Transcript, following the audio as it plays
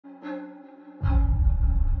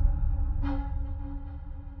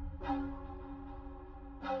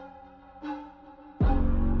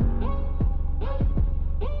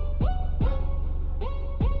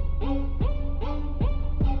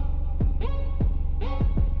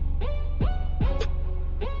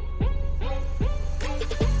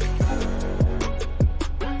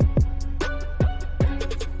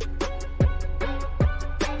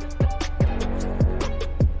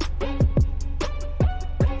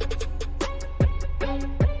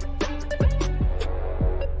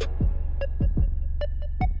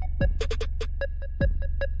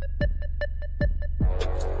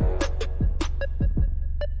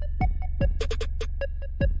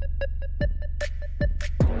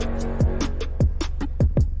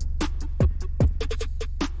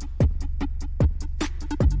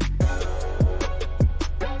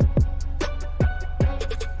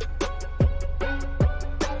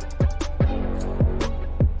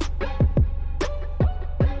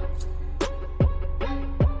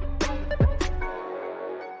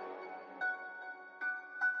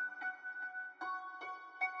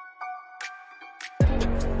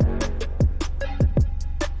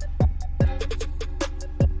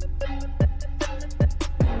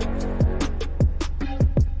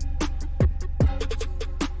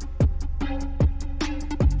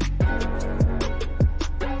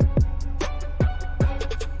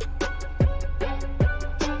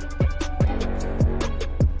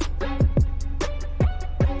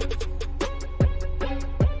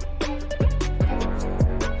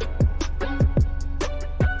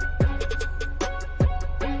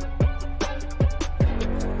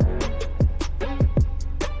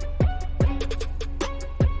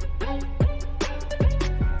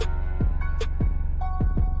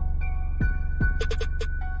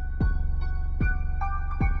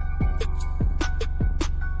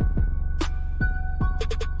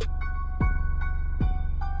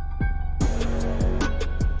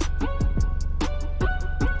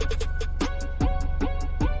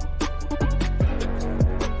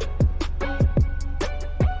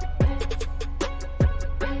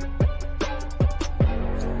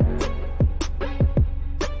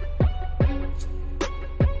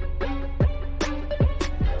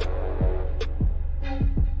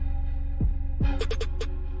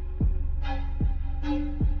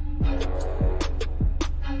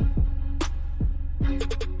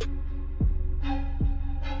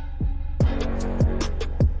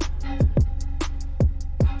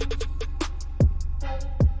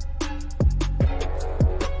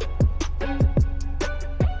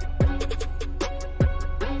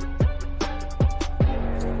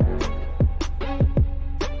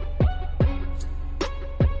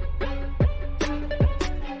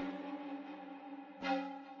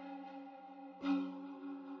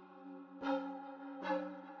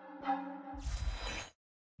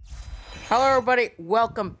Hello everybody,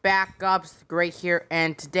 welcome back. GobsTheGreat here,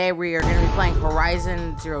 and today we are going to be playing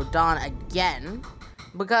Horizon Zero Dawn again.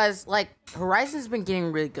 Because, like, Horizon's been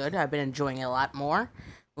getting really good. I've been enjoying it a lot more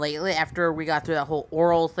lately after we got through that whole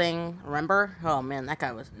oral thing, remember? Oh man, that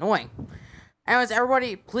guy was annoying. Anyways,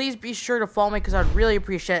 everybody, please be sure to follow me because I'd really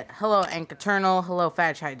appreciate it. Hello, Ankaternal. Hello,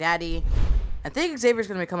 Fat Chai Daddy. I think Xavier's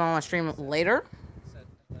going to be coming on my stream later.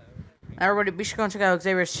 Everybody, be sure to go and check out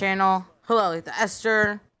Xavier's channel. Hello, the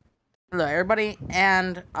Esther. Hello, everybody.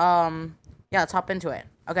 And, yeah, let's hop into it.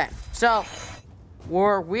 Okay, so,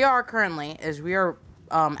 where we are currently is we are,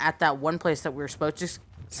 at that one place that we're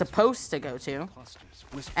supposed to go to.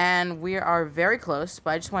 And we are very close, but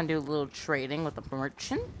I just want to do a little trading with the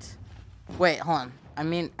merchant. Wait, hold on. I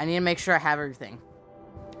need to make sure I have everything.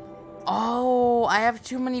 Oh, I have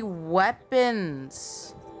too many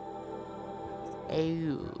weapons.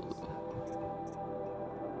 Ew.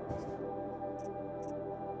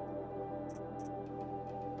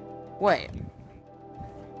 Wait.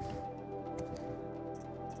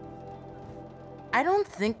 I don't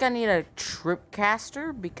think I need a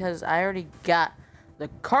tripcaster because I already got the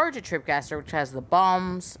cartridge tripcaster, which has the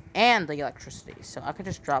bombs and the electricity. So I could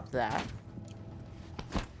just drop that.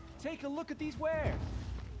 Take a look at these wares.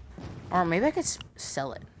 Or maybe I could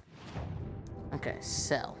sell it. Okay,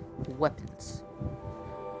 sell. Weapons.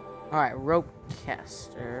 Alright, rope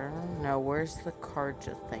caster. No, where's the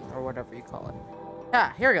cartridge thing, or whatever you call it?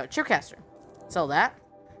 Ah, here we go. Tripcaster. Sell that.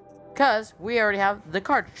 Because we already have the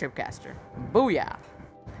cartridge tripcaster. Booyah.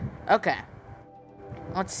 Okay.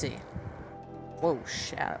 Let's see. Whoa,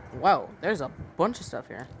 shit. Whoa, there's a bunch of stuff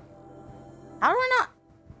here. How do I not?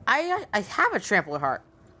 I have a trampler heart.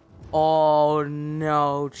 Oh,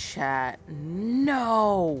 no, chat.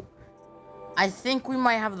 No. I think we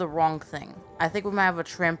might have the wrong thing. I think we might have a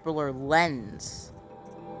trampler lens.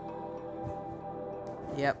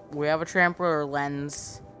 Yep, we have a trampler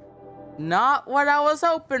lens. Not what I was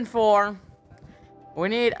hoping for. We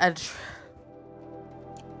need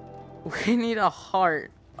a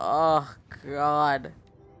heart. Oh, God.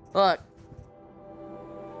 Look.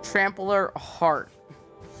 Trampler heart.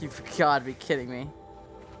 You've got to be kidding me.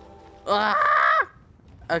 Ah!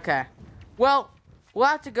 Okay. Well, we'll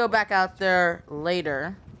have to go back out there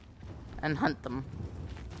later and hunt them.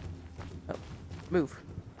 Oh, move.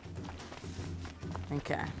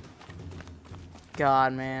 Okay.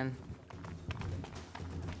 God, man.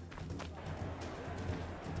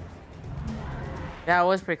 That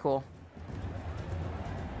was pretty cool.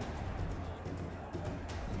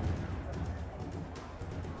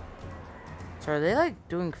 So are they like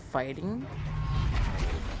doing fighting?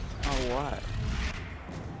 Or what?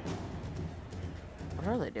 What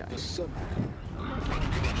are they doing? The submarine.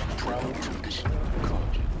 Proud tradition of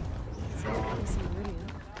culture.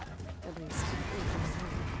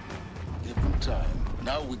 Give them time.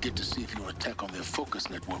 Now we get to see if your attack on their focus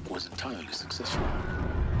network was entirely successful.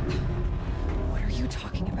 What are you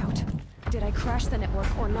talking about? Did I crash the network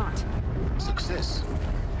or not? Success.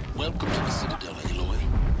 Welcome to the Citadel, Aloy.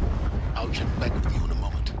 I'll check back with you in a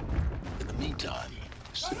moment. In the meantime,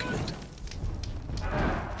 circulate.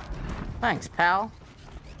 Thanks, pal.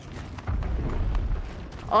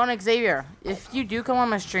 Oh, and Xavier, if you do come on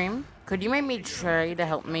my stream, could you make me try to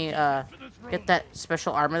help me get that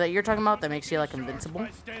special armor that you're talking about that makes you like invincible?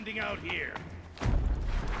 Standing out here.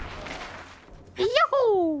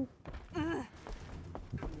 Yahoo!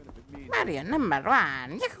 Mario number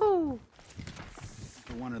one, yahoo!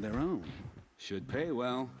 For one of their own. Should pay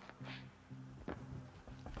well.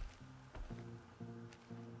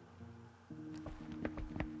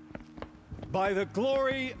 By the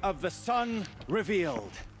glory of the sun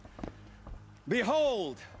revealed.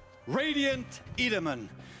 Behold, radiant Edaman,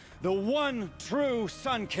 the one true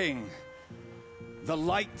Sun King. The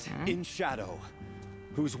light in shadow,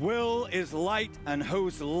 whose will is light and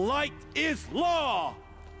whose light is law.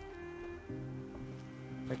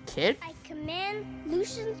 The kid? I command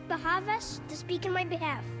Lucius Bahavas to speak in my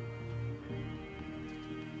behalf.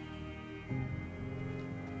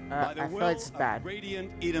 By the I feel will it's bad. of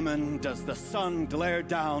radiant Edaman does the sun glare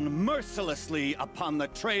down mercilessly upon the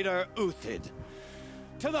traitor Uthid.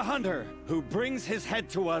 To the hunter who brings his head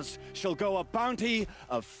to us shall go a bounty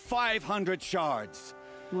of 500 shards.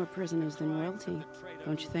 More prisoners than royalty,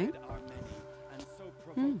 don't you think?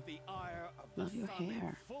 Love your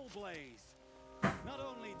hair.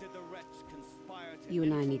 You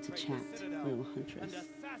and I need to chat, little huntress.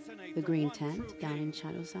 The green tent down in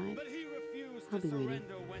Shadowside. I'll be waiting.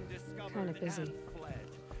 Kind of busy.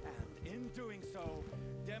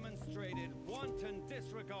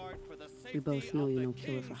 We both know you're no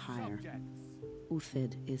killer for hire.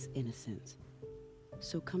 Uthid is innocent.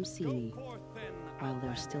 So come see me while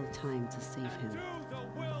there's still time to save him.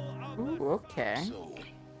 Ooh, okay. So,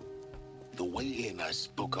 the way in I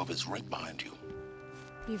spoke of is right behind you.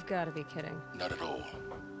 You've got to be kidding. Not at all.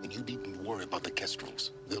 And you needn't worry about the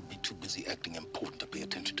Kestrels. They'll be too busy acting important to pay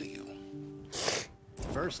attention to you.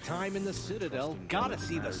 First time in the Citadel, gotta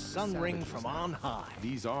see the sun ring from on high.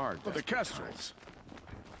 These are the Kestrels.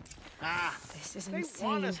 Ah, This is they insane.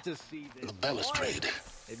 want us to see this. The balustrade.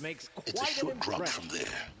 It makes It's a quite an short drop impression. from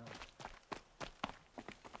there.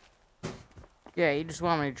 Yeah, you just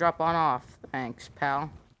want me to drop on off. Thanks, pal.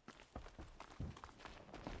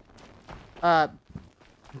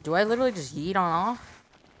 Do I literally just yeet on off?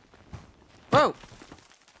 Whoa!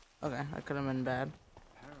 Okay, that could have been bad.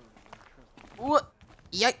 What?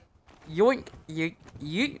 Yike! Yoink! Yeet!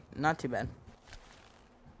 Yeet! Not too bad.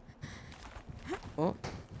 Oh,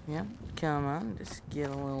 yeah. Come on, just get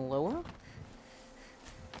a little lower.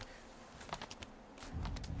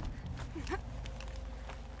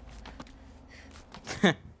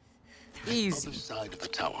 Easy. Other side of the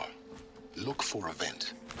tower. Look for a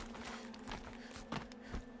vent.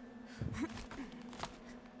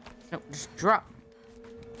 Nope, just drop.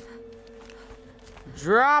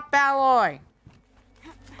 Drop, Alloy!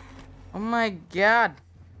 Oh my god.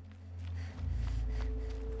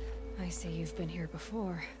 I see you've been here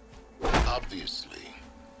before. Obviously.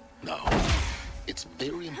 Now, it's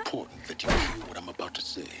very important that you hear what I'm about to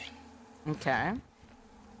say. Okay.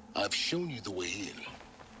 I've shown you the way in,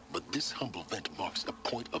 but this humble vent marks a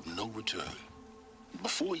point of no return.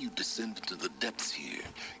 Before you descend into the depths here,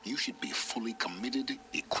 you should be fully committed,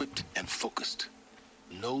 equipped, and focused.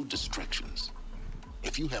 No distractions.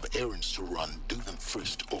 If you have errands to run, do them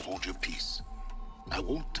first or hold your peace. I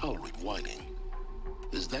won't tolerate whining.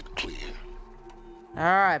 Is that clear?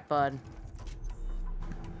 Alright, bud.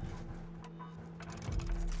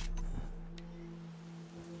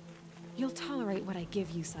 You'll tolerate what I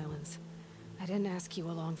give you, Silence. I didn't ask you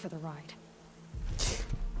along for the ride.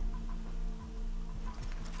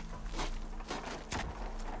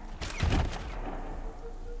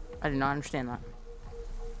 I did not understand that.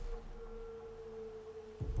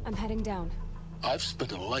 I'm heading down. I've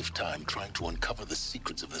spent a lifetime trying to uncover the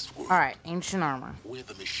secrets of this world. Alright, ancient armor. Where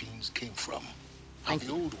the machines came from. How Thank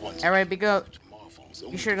the old ones Alright, be go. marvels Be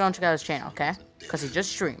only sure to go and check out his channel, okay? Because he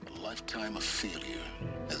just streamed. A lifetime of failure,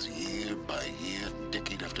 as year by year,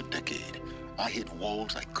 decade after decade, I hit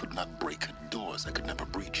walls I could not break, doors I could never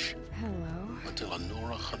breach. Hello. Until a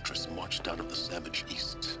Nora huntress marched out of the savage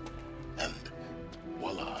east. And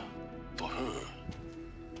voila, for her,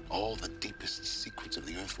 all the deepest secrets of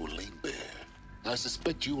the earth were laid bare. I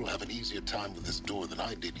suspect you will have an easier time with this door than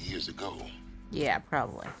I did years ago. Yeah,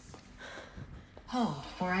 probably. Hold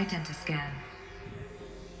for identiscan.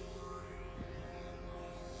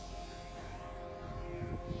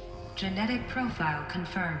 Genetic profile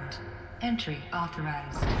confirmed. Entry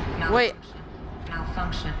authorized. Wait.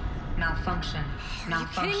 Malfunction. Malfunction.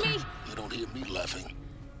 Malfunction. Are you kidding me? You don't hear me laughing.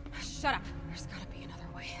 Shut up. There's gotta be another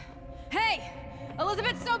way. Hey!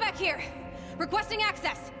 Elizabeth Sobeck here! Requesting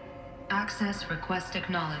access! Access request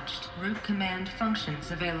acknowledged. Root command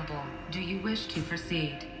functions available. Do you wish to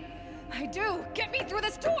proceed? I do! Get me through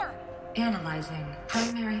this door! Analyzing.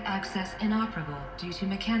 Primary access inoperable due to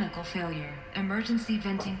mechanical failure. Emergency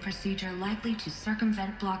venting procedure likely to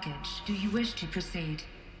circumvent blockage. Do you wish to proceed?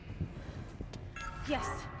 Yes.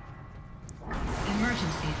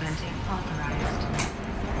 Emergency venting authorized.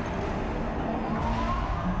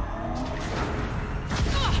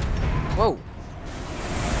 Whoa.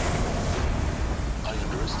 I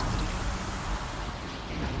underestimated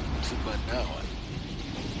you. Too bad now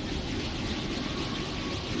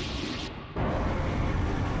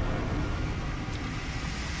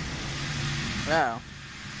Oh.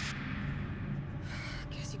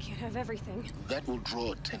 Guess you can't have everything. that will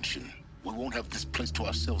draw attention. We won't have this place to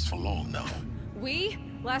ourselves for long now. We?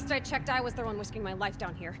 Last I checked, I was the one risking my life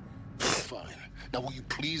down here. Fine. Now will you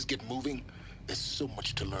please get moving? There's so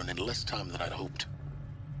much to learn in less time than I'd hoped.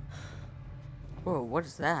 Whoa, what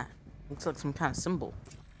is that? Looks like some kind of symbol.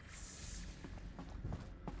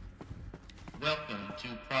 Welcome to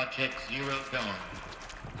Project Zero Dawn.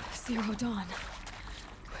 Zero Dawn.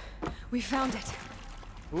 We found it.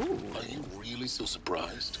 Ooh. Are you really so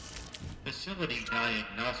surprised? Facility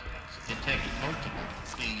diagnostics detect multiple.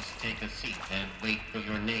 Please take a seat and wait for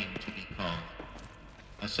your name to be called.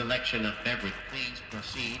 A selection of beverage. Please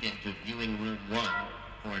proceed into viewing room 1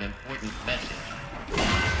 for an important message.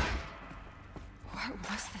 What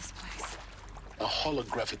was this place? A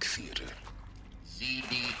holographic theater.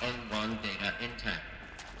 CD01 data intact.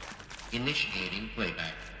 Initiating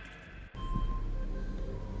playback.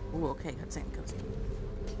 Ooh, okay, cutscene.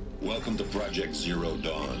 Welcome to Project Zero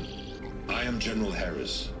Dawn. I am General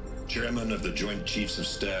Harris, Chairman of the Joint Chiefs of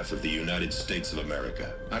Staff of the United States of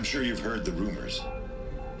America. I'm sure you've heard the rumors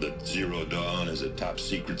that Zero Dawn is a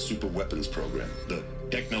top-secret superweapons program, the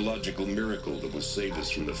technological miracle that will save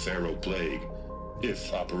us from the Pharaoh Plague,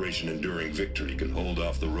 if Operation Enduring Victory can hold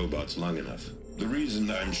off the robots long enough. The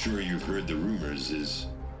reason I'm sure you've heard the rumors is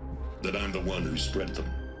that I'm the one who spread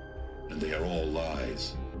them, and they are all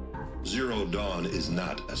lies. Zero Dawn is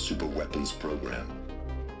not a superweapons program,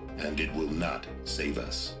 and it will not save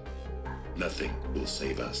us. Nothing will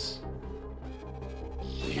save us.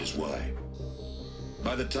 And here's why.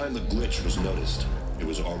 By the time the glitch was noticed, it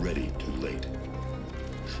was already too late.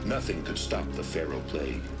 Nothing could stop the Pharaoh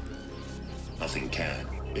Plague. Nothing can.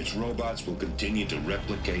 Its robots will continue to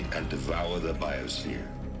replicate and devour the biosphere.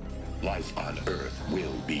 Life on Earth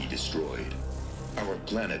will be destroyed. Our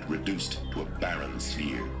planet reduced to a barren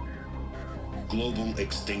sphere. Global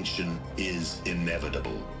extinction is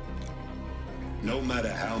inevitable. No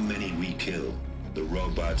matter how many we kill, the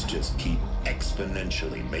robots just keep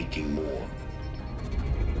exponentially making more.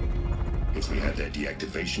 If we had their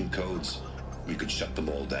deactivation codes, we could shut them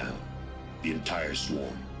all down. The entire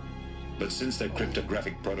swarm. But since their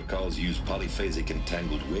cryptographic protocols use polyphasic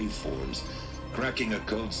entangled waveforms, cracking a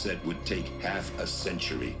code set would take half a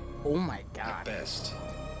century. Oh my god. At best,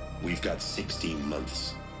 we've got 16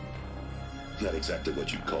 months. Not exactly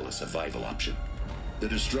what you'd call a survival option. The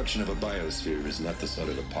destruction of a biosphere is not the sort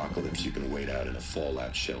of apocalypse you can wait out in a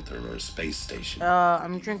fallout shelter or a space station.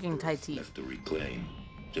 I'm drinking Thai tea. Left to reclaim.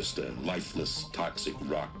 Just a lifeless, toxic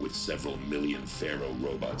rock with several million Pharaoh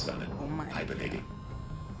robots on it, hibernating,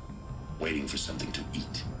 waiting for something to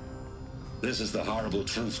eat. This is the horrible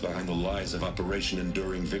truth behind the lies of Operation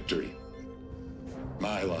Enduring Victory.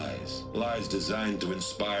 My lies. Lies designed to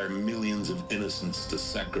inspire millions of innocents to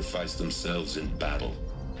sacrifice themselves in battle.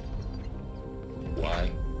 Why?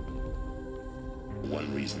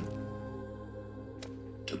 One reason.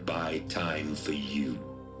 To buy time for you.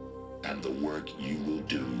 And the work you will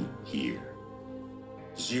do here.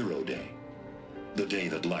 Zero Day, the day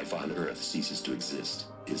that life on Earth ceases to exist,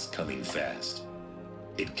 is coming fast.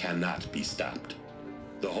 It cannot be stopped.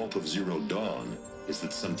 The hope of Zero Dawn is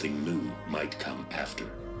that something new might come after.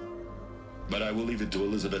 But I will leave it to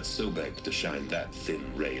Elizabeth Sobek to shine that thin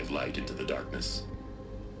ray of light into the darkness.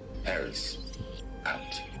 Harris,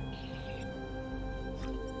 out.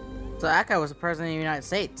 So that guy was the president of the United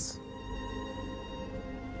States.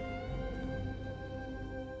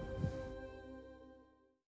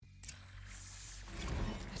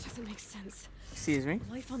 Doesn't make sense. Excuse me?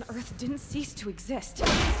 Life on Earth didn't cease to exist.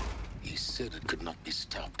 He said it could not be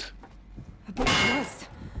stopped. But it was.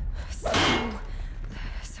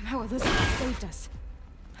 Somehow Elizabeth saved us.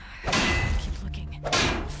 Keep looking.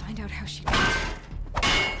 Find out how she did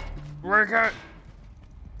it. Work it.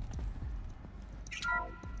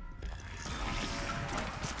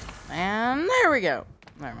 And there we go.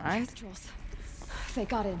 Never mind. Kestrels. They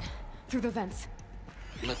got in. Through the vents.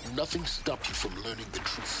 Let nothing stop you from learning the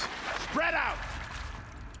truth. Spread out!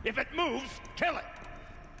 If it moves, kill it!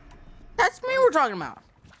 That's me we're talking about.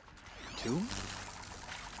 Two?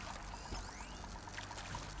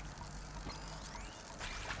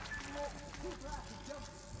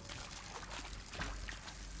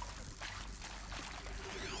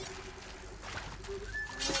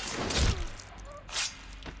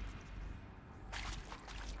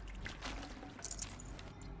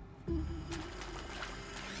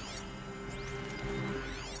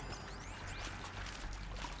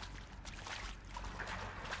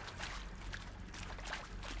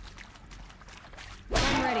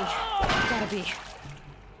 I'm ready. Gotta be.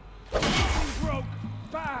 Broke!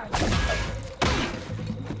 Bad!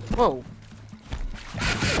 Whoa.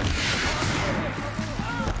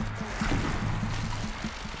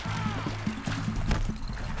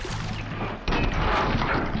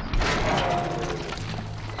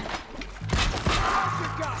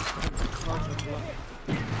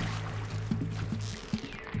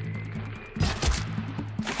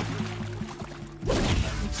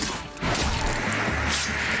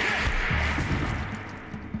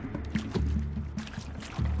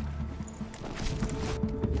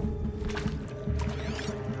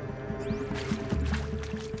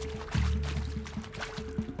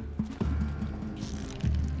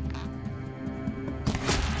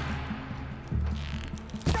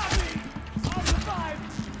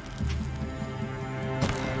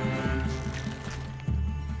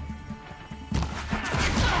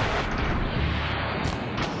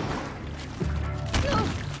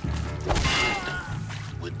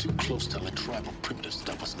 We're too close to let tribal primitives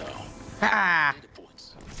stop us now. Ha! Data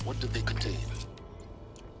points. What did they contain?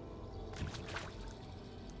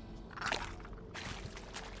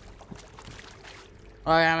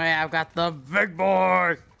 Oh yeah, man, I've got the big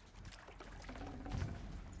boy.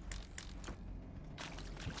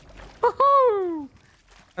 Woohoo!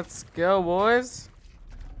 Let's go, boys.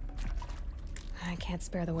 I can't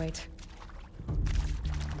spare the weight.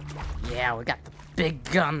 Yeah, we got the big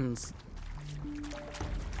guns.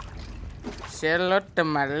 Say hello to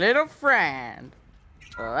my little friend.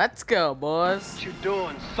 Let's go, boys. What you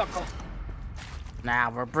doing, sucker?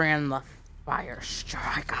 Now we're bringing the fire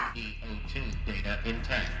striker. EO2 data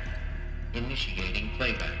intact. Initiating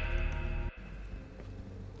playback.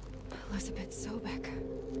 Elizabeth Sobek.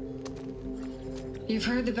 You've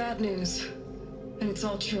heard the bad news, and it's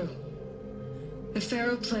all true. The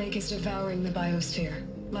Pharaoh Plague is devouring the biosphere.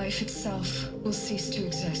 Life itself will cease to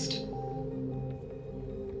exist.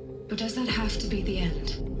 But does that have to be the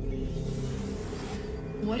end?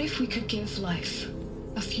 What if we could give life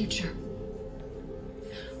a future?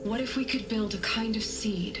 What if we could build a kind of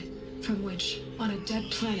seed from which, on a dead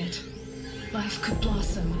planet, life could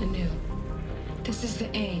blossom anew? This is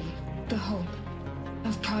the aim, the hope,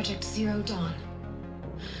 of Project Zero Dawn.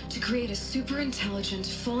 To create a super-intelligent,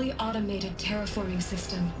 fully automated terraforming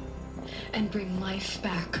system and bring life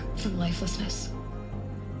back from lifelessness.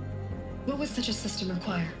 What would such a system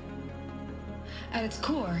require? At its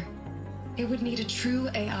core, it would need a true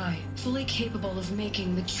AI, fully capable of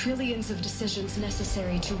making the trillions of decisions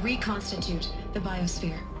necessary to reconstitute the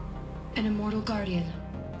biosphere. An immortal guardian,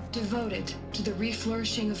 devoted to the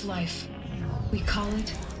reflourishing of life. We call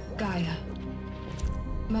it Gaia.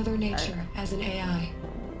 Mother Nature as an AI.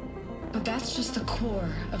 But that's just the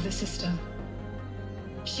core of the system.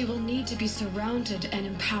 She will need to be surrounded and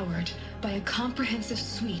empowered by a comprehensive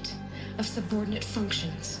suite of subordinate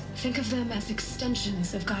functions. Think of them as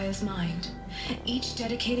extensions of Gaia's mind, each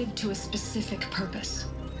dedicated to a specific purpose.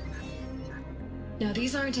 Now,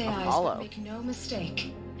 these aren't AIs, but make no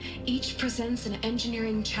mistake. Each presents an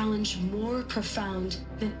engineering challenge more profound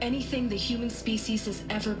than anything the human species has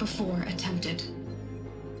ever before attempted.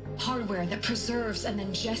 Hardware that preserves and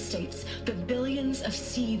then gestates the billions of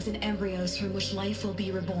seeds and embryos from which life will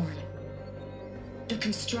be reborn. The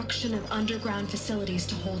construction of underground facilities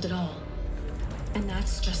to hold it all. And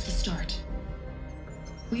that's just the start.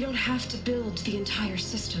 We don't have to build the entire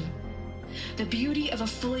system. The beauty of a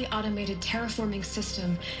fully automated terraforming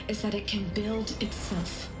system is that it can build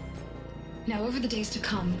itself. Now, over the days to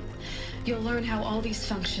come, you'll learn how all these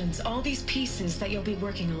functions, all these pieces that you'll be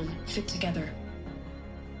working on, fit together.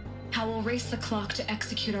 How we'll race the clock to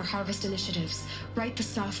execute our harvest initiatives, write the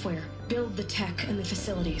software, build the tech and the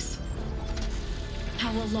facilities.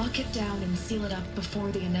 How we'll lock it down and seal it up before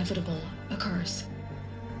the inevitable occurs.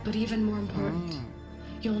 But even more important,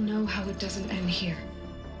 you'll know how it doesn't end here.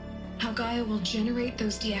 How Gaia will generate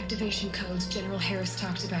those deactivation codes General Harris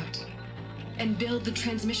talked about, and build the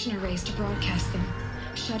transmission arrays to broadcast them,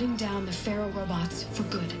 shutting down the Pharaoh robots for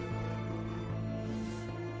good.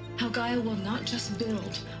 How Gaia will not just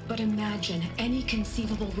build, but imagine any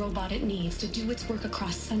conceivable robot it needs to do its work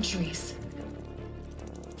across centuries.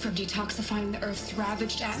 From detoxifying the Earth's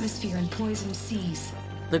ravaged atmosphere and poisoned seas.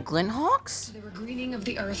 The Glinthawks? To the regreening of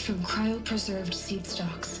the Earth from cryopreserved seed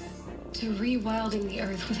stalks. To rewilding the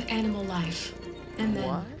Earth with animal life. And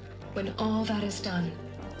then, when all that is done,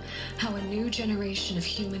 how a new generation of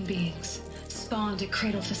human beings, spawned at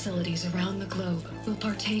cradle facilities around the globe, will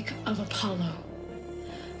partake of Apollo.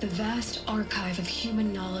 The vast archive of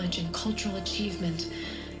human knowledge and cultural achievement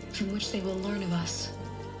from which they will learn of us,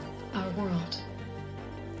 our world.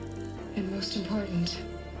 And most important,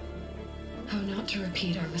 how not to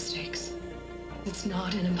repeat our mistakes. It's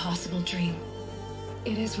not an impossible dream.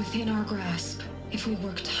 It is within our grasp if we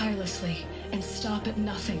work tirelessly and stop at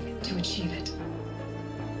nothing to achieve it.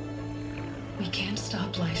 We can't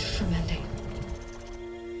stop life from ending.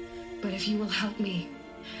 But if you will help me,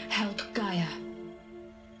 help Gaia,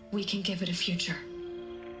 we can give it a future.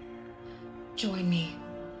 Join me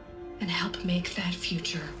and help make that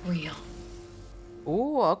future real.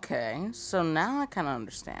 Ooh, okay. So now I kind of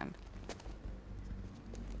understand.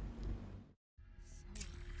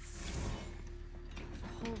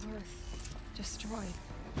 The whole Earth destroyed.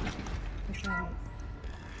 But then...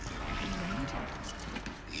 made?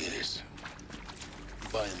 Yes.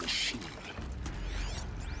 By a machine.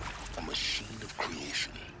 A machine of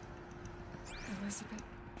creation. Elizabeth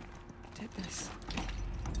did this.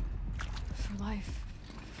 For life.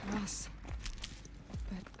 For us.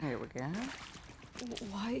 But... here we go.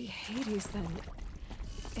 Why Hades, then?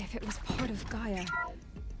 If it was part of Gaia,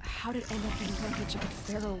 how did it end up in the wreckage of a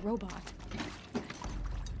Pharaoh robot?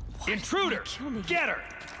 Intruder! Get her!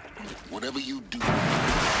 Whatever you do.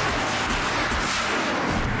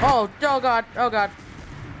 Oh, oh god, oh god.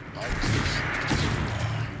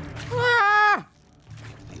 Ah!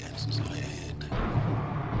 The answers lie ahead.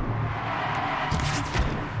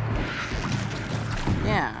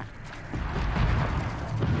 Yeah.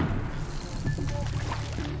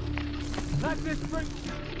 Let this bring.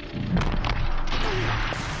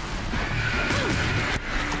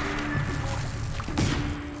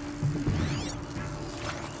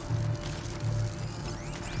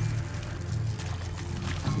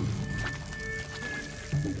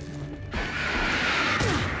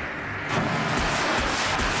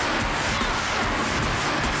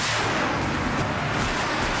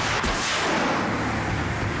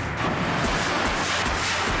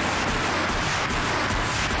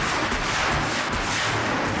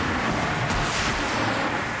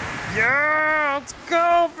 Yeah, let's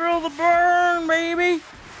go, feel the burn, baby.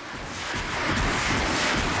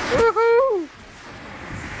 Woohoo!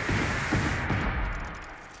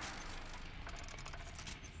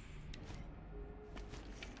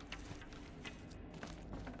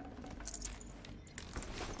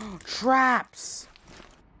 Traps.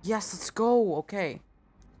 Yes, let's go. Okay.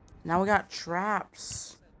 Now we got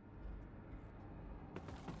traps.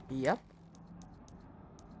 Yep.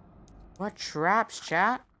 What traps,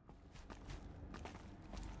 chat?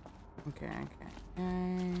 Okay,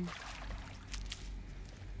 okay.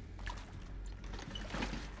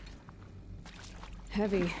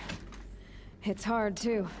 Heavy. It's hard,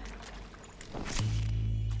 too.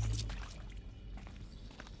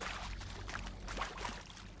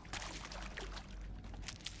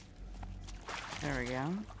 There we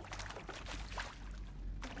go.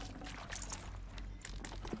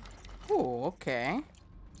 Oh, okay.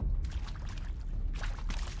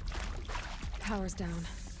 Power's down.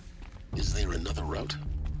 Is there another route?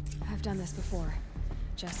 I've done this before.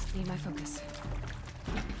 Just need my focus.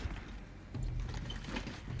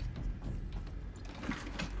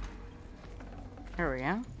 There we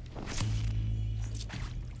go.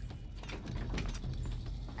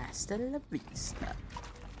 Hasta la vista.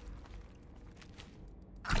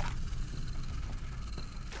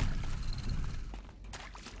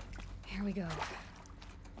 Here we go.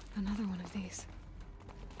 Another one of these.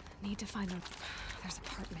 Need to find them. There's a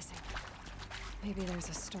part missing. Maybe there's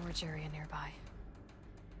a storage area nearby.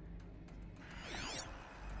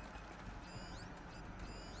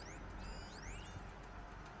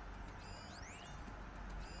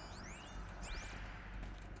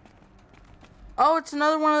 Oh, it's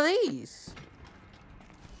another one of these.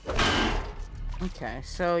 Okay,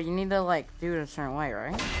 so you need to, like, do it a certain way,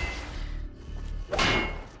 right?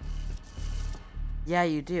 Yeah,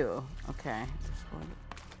 you do. Okay.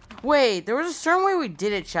 Wait, there was a certain way we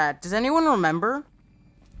did it, chat. Does anyone remember?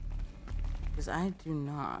 Because I do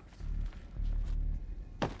not.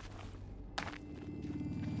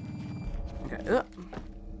 Okay.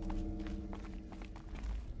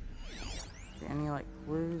 Any, like,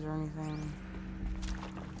 clues or anything?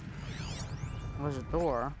 There's a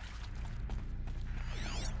door.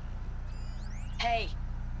 Hey,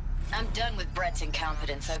 I'm done with Brett's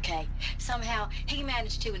incompetence, okay? Somehow, he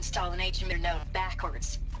managed to install an HMR node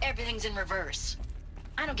backwards. Everything's in reverse.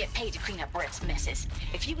 I don't get paid to clean up Brett's messes.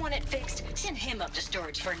 If you want it fixed, send him up to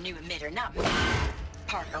storage for a new emitter, not me.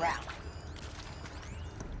 Parker out.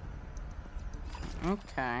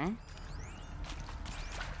 Okay.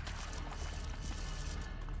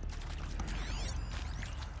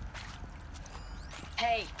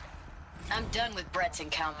 Hey, I'm done with Brett's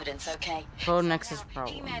incompetence, okay? Code Nexus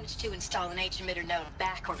problem. He managed to install an H-emitter node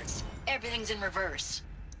backwards. Everything's in reverse.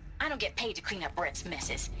 I don't get paid to clean up Brett's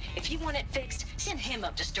messes. If you want it fixed, send him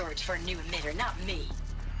up to storage for a new emitter, not me.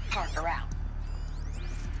 Parker out.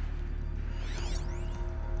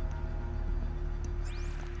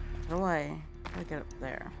 How do I get up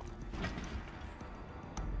there?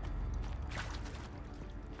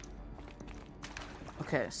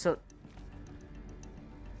 Okay, so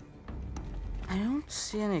I don't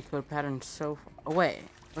see any code patterns so far. Oh, wait,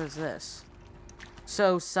 what is this?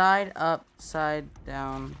 So side up, side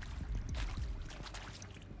down.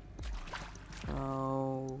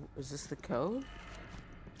 Oh, is this the code?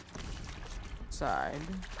 Side,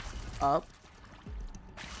 up,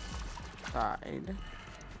 side.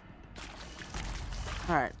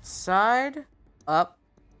 Alright, side, up,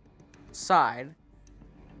 side,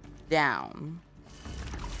 down.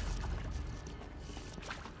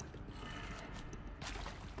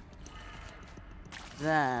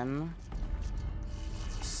 Then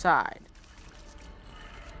side.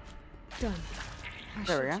 Done. I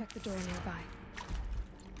There we should go. check the door nearby.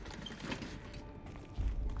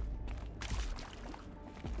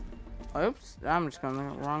 Oops, I'm just going the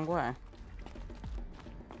wrong way.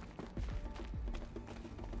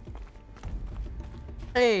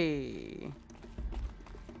 Hey.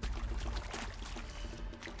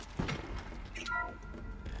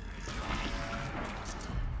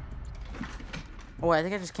 Oh, I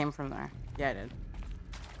think I just came from there. Yeah, I did.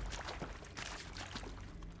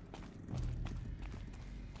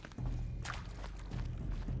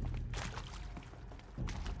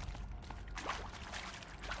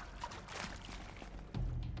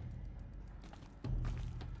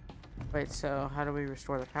 Wait, so how do we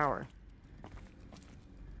restore the power?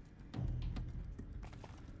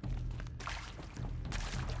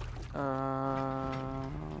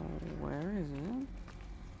 Where is it?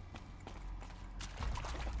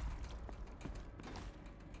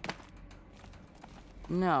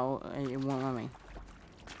 No, it won't let me.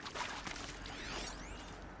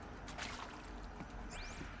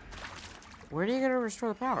 Where do you go to restore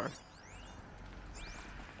the power?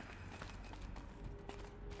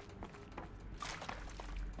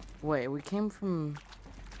 Wait, we came from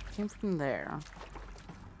there.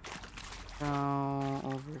 So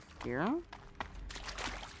over here.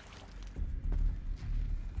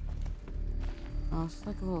 Oh, it's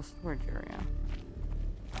like a little storage area.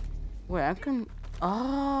 Wait, I couldn't.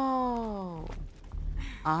 Oh,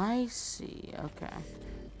 I see. Okay.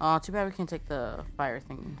 Oh, too bad we can't take the fire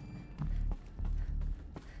thing.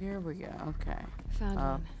 Here we go. Okay. Found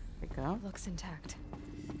one. Pick up. Looks intact.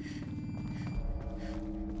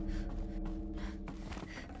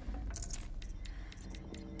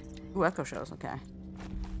 Ooh, echo shells. Okay.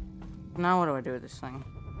 Now what do I do with this thing?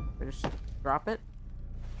 I just drop it?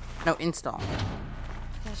 No, install.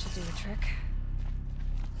 That should do the trick.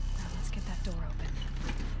 Now let's get that door open.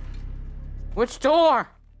 Which door?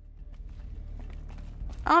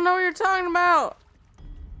 I don't know what you're talking about.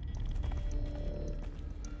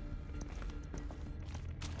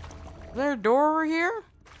 Is there a door over here?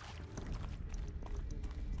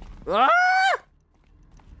 Ah!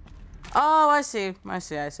 Oh, I see. I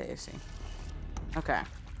see. Okay.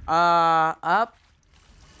 Up.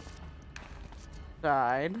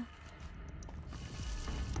 Side.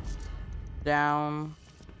 Down.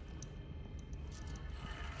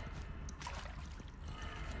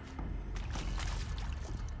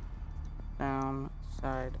 Down,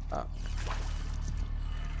 side, up.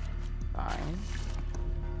 Side.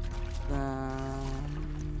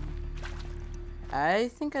 I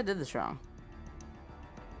think I did this wrong.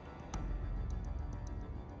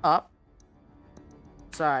 Up.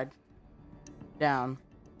 Side. Down.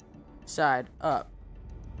 Side. Up.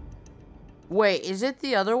 Wait, is it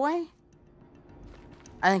the other way?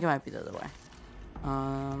 I think it might be the other way.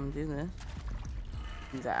 Do this.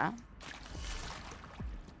 Do that.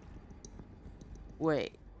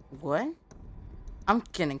 Wait, what? I'm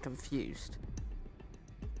getting confused.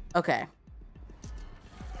 Okay.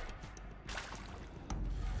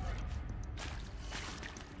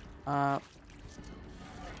 Up.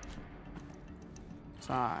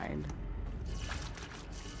 Side.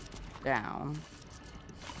 Down.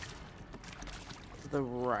 To the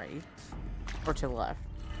right. Or to the left.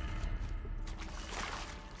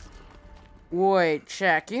 Wait,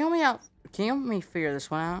 check. Can you help me out? Can you help me figure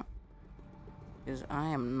this one out? Because I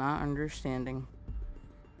am not understanding.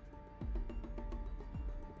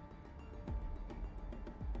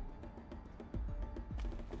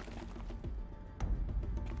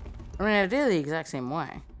 I mean, I did it the exact same way.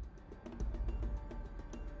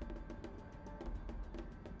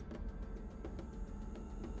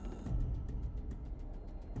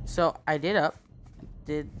 So, I did up.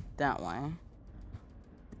 Did that way.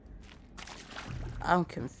 I'm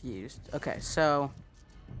confused. Okay, so...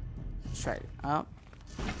 let's try it. Up.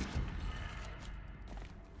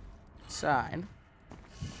 Side.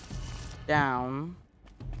 Down.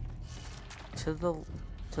 To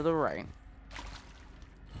the right.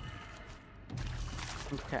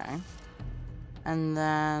 Okay. And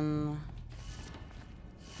then...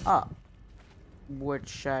 up.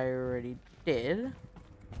 Which I already did.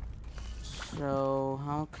 So,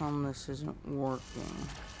 how come this isn't working?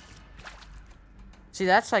 See,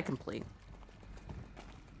 that's like complete.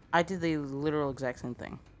 I did the literal exact same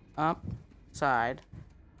thing. Up, side,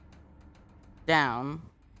 down,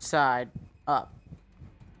 side, up.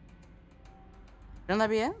 Shouldn't that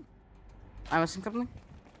be it? Am I missing something?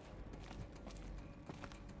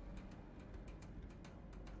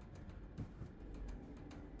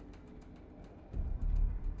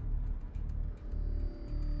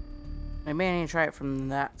 Maybe I need to try it from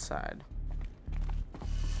that side.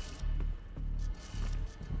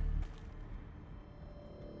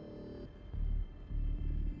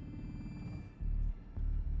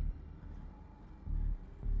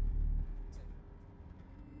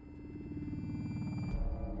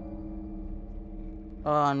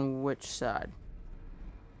 On which side?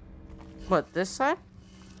 What, this side?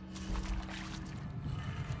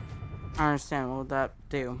 I understand. What would that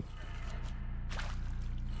do?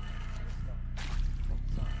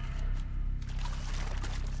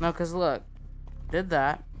 No, because look. Did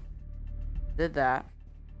that. Did that.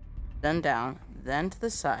 Then down. Then to the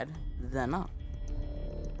side. Then up.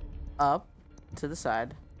 Up. To the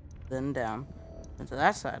side. Then down. Then to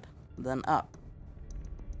that side. Then up.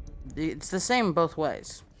 It's the same both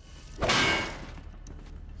ways.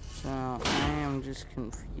 So, I am just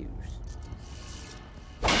confused.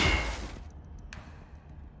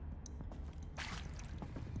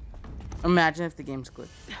 Imagine if the game's glitched.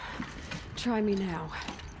 Try me now.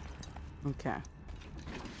 Okay.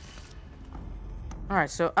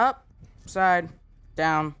 Alright, so up, side,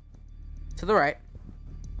 down, to the right,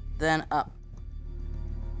 then up.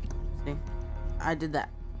 See? I did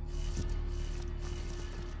that.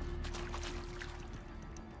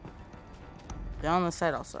 Down the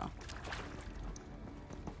side also.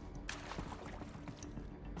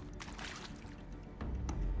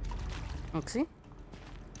 Look, see?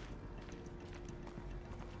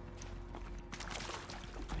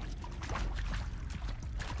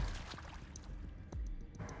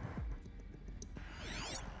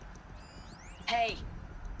 Hey,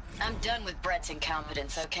 I'm done with Brett's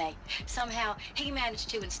incompetence, okay? Somehow, he managed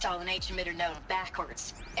to install an H-emitter node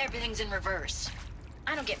backwards. Everything's in reverse.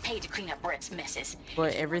 I don't get paid to clean up Brett's messes.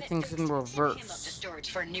 But everything's in Send him up to reverse. storage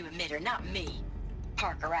for a new emitter, not me.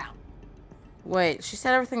 Parker out. Wait, she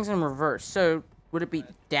said everything's in reverse, so would it be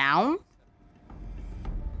down?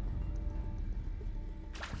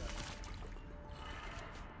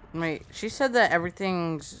 Wait, she said that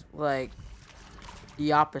everything's, like,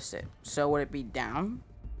 the opposite. So would it be down?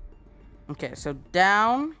 Okay, so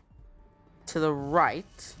down to the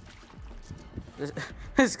right. This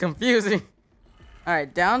is confusing.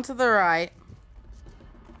 Alright, down to the right.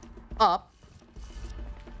 Up.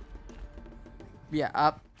 Yeah,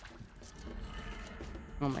 up.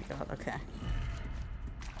 Oh my god, okay.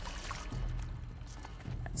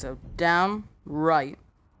 So down, right,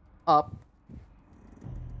 up,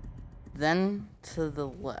 then to the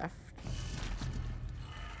left.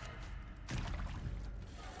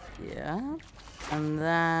 Yeah. And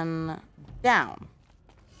then down.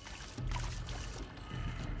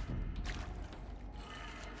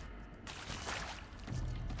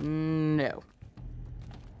 No.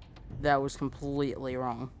 That was completely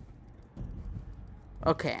wrong.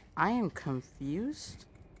 Okay, I am confused.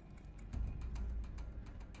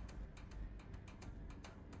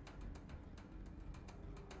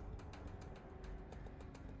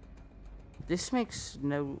 This makes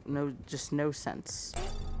just no sense.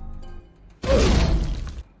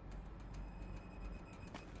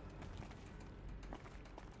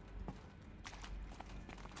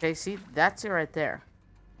 Okay, see, that's it right there.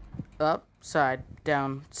 Up, side,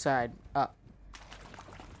 down, side, up.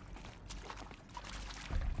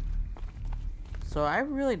 So I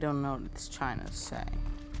really don't know what it's trying to say.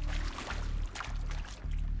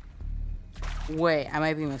 Wait, I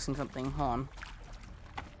might be missing something. Hold on.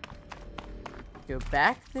 Go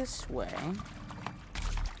back this way.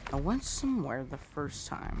 I went somewhere the first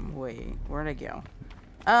time. Wait, where'd I go?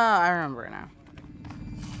 Oh, I remember it now.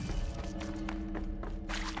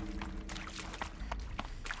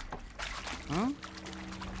 Huh?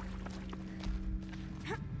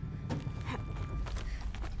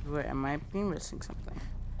 Wait, I might be missing something.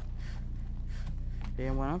 Okay,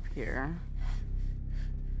 I went up here.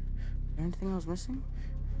 Is there anything I was missing?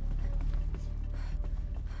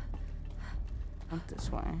 Went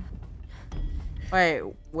this way. Wait,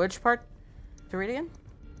 which part to read again?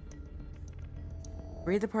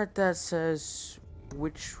 Read the part that says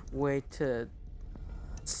which way to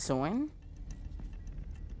swing?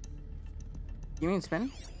 You mean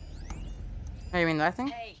spin? Oh, you mean that thing?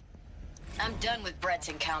 Hey, I'm done with Brett's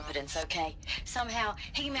incompetence, okay? Somehow,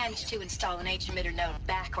 he managed to install an H-emitter node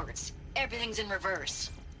backwards. Everything's in reverse.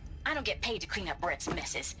 I don't get paid to clean up Brett's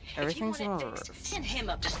messes. Everything's if you in want it reverse. fixed, send him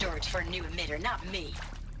up to storage for a new emitter, not me.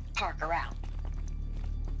 Parker out.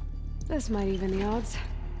 This might even the odds.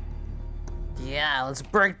 Yeah, let's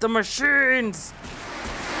break the machines!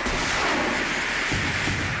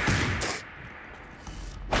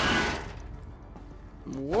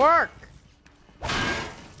 Work!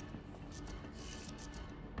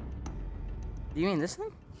 Do you mean this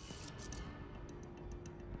thing?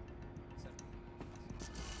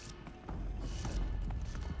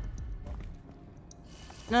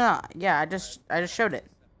 No, yeah, I just showed it.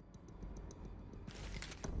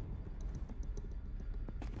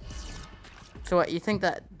 So what, you think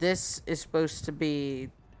that this is supposed to be,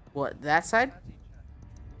 what, that side?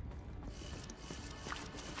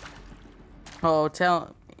 Oh,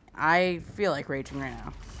 I feel like raging right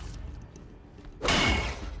now.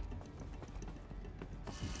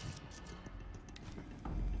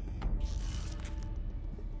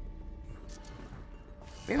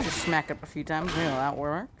 Maybe just smack up a few times. Maybe that will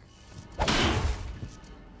work.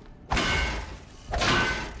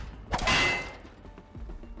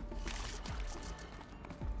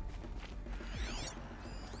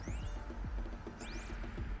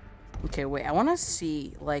 Okay, wait. I want to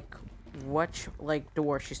see like what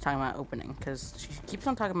door she's talking about opening, because she keeps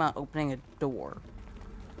on talking about opening a door.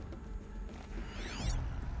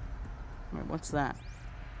 Wait, what's that?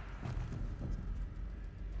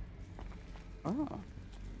 Oh.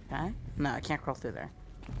 Okay. No, I can't crawl through there.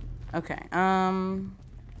 Okay. Maybe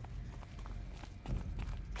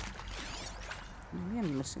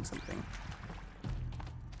I'm missing something.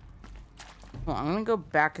 Well, I'm gonna go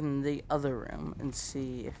back in the other room and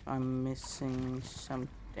see if I'm missing something.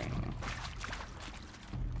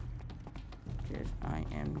 Because I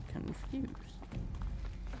am confused.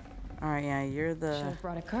 Alright, yeah, you're the Should've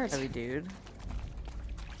brought a cart. heavy dude.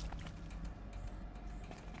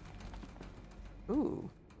 Ooh.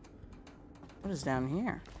 What is down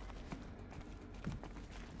here?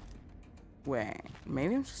 Wait,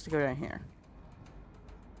 maybe I'm supposed to go down here.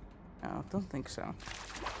 No, don't think so.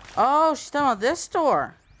 Oh, she's talking about this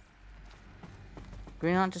door. Can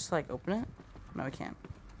we not just like open it? No, we can't.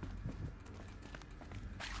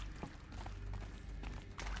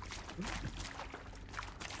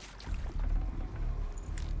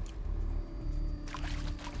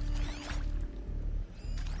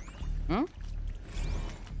 Hmm?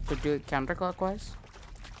 So do it counterclockwise?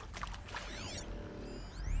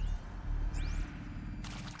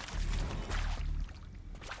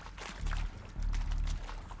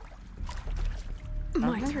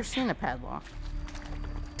 I've never seen a padlock.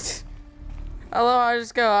 Hello, I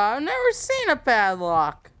just go, I've never seen a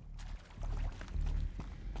padlock.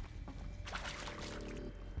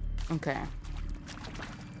 Okay.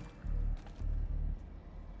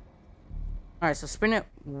 Alright, so spin it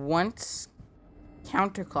once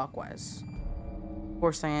counterclockwise.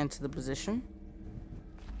 Force I into the position.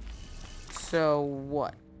 So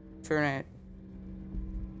what? Turn it.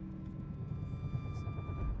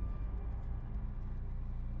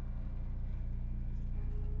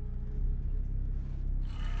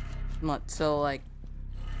 What? So like,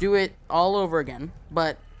 do it all over again,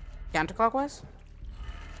 but counterclockwise?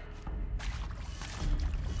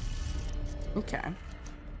 Okay.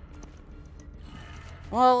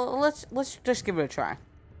 Well, let's just give it a try. At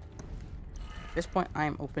this point, I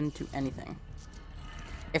am open to anything.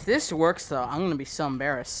 If this works, though, I'm gonna be so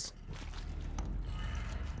embarrassed.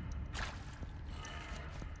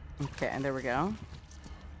 Okay, and there we go.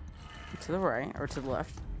 To the right, or to the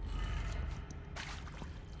left.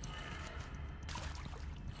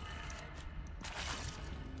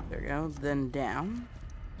 There we go. Then down.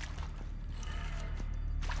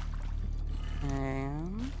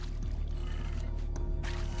 And...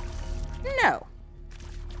 no!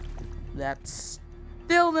 That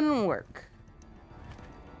still didn't work.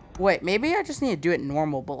 Wait, maybe I just need to do it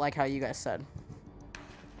normal, but like how you guys said.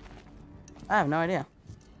 I have no idea.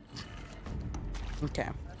 Okay.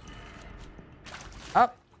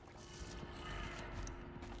 Up.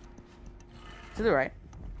 To the right.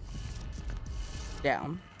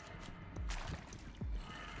 Down.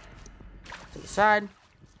 To the side.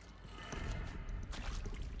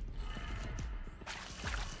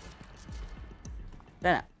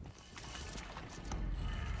 Then up.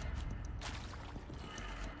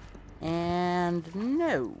 And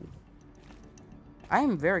no. I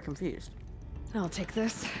am very confused. I'll take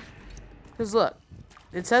this. Because look,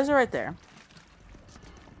 it says it right there.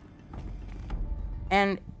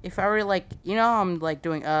 And if I were like, you know, I'm like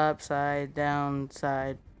doing up, side, down,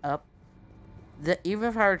 side, up. Even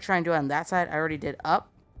if I were trying to do it on that side, I already did up.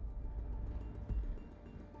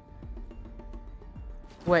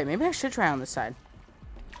 Wait, maybe I should try on this side.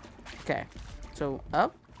 Okay, so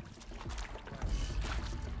up.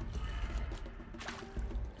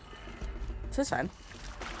 To this side.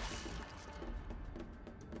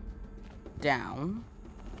 Down.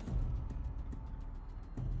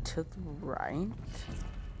 To the right.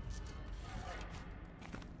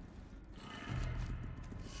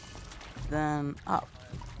 Then up.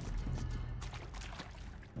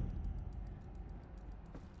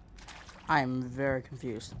 I'm very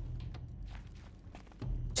confused.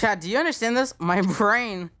 Chad, do you understand this? My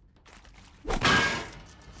brain.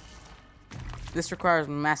 This requires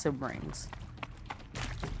massive brains.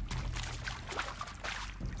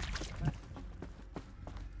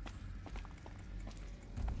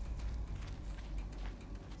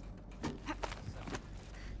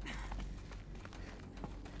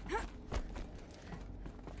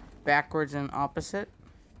 backwards and opposite.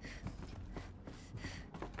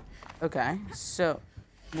 Okay, so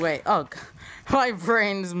wait. Oh, my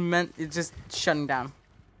brain's it's just shutting down.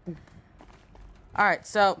 All right,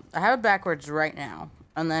 so I have it backwards right now,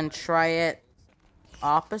 and then try it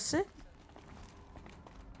opposite.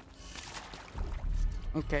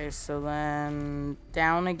 Okay, so then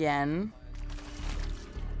down again.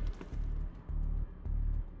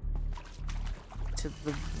 To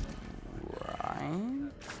the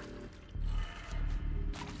right.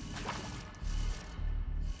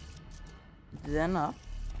 Then up.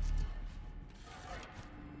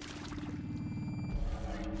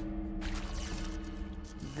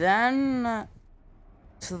 Then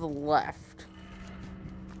to the left.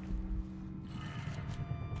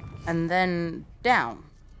 And then down.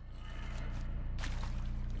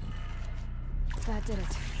 That did it.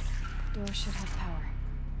 Door should have power.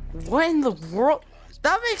 What in the world?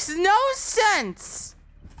 That makes no sense!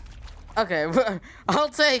 Okay, I'll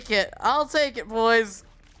take it. I'll take it, boys.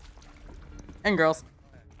 And girls.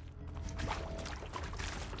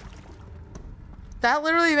 That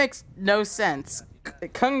literally makes no sense.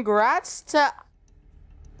 Congrats to...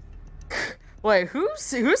 Wait, who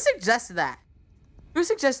suggested that? Who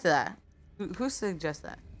suggested that? Who suggested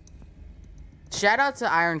that? Shout out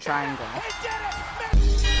to Iron Triangle.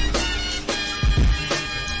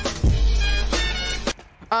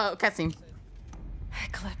 Oh, cutscene.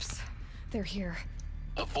 Eclipse. They're here.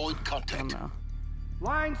 Avoid contact. Oh, no.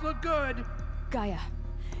 Lines look good. Gaia.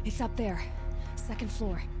 It's up there. Second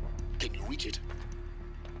floor. Can you reach it?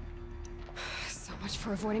 So much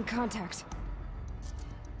for avoiding contact.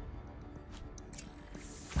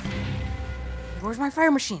 Where's my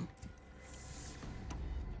fire machine?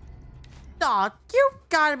 Aw, you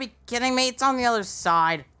gotta be kidding me. It's on the other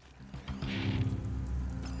side.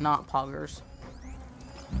 Not poggers.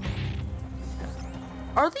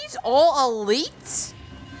 Are these all elites?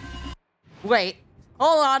 Wait,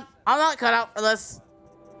 hold on. I'm not cut out for this.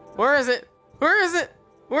 Where is it? Where is it?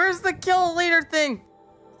 Where's the kill leader thing?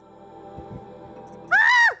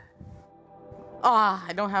 Ah!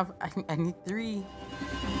 I don't have... I need 3.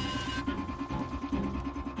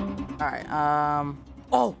 Alright,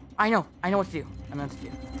 oh! I know what to do. I know what to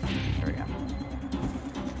do. There we go.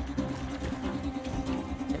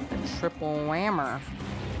 Take the triple whammer.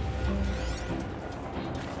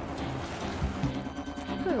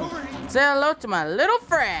 Say hello to my little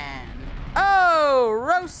friend. Oh,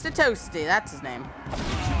 Roasty Toasty. That's his name.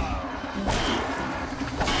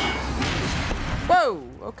 Whoa.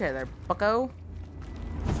 Okay there, bucko.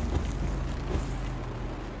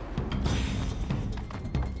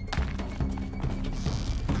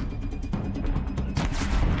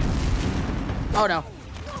 Oh no.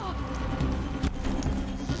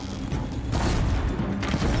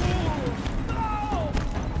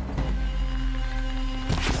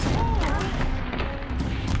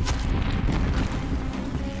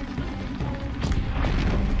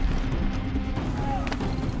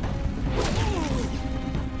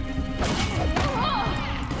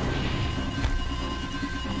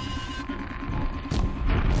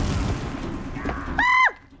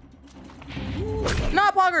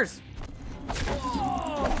 Not poggers.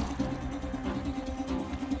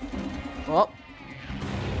 Oh.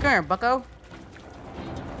 Come here, bucko.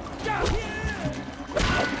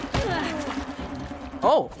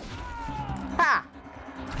 Oh. Ha.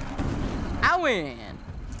 I win.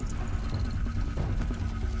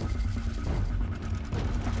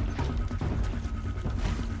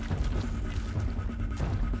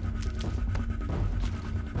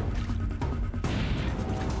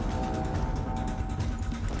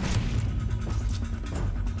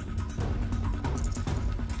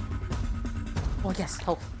 Oh, yes,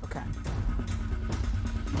 health. Okay.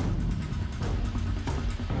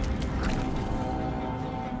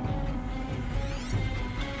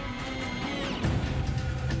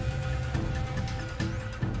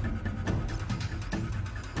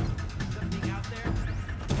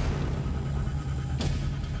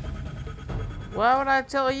 Why would I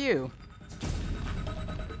tell you?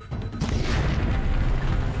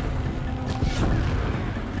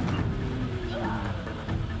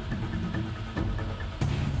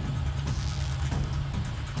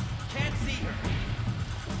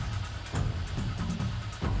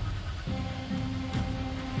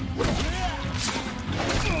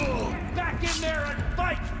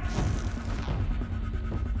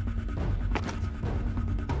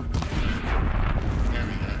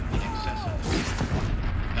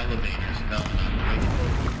 Elevator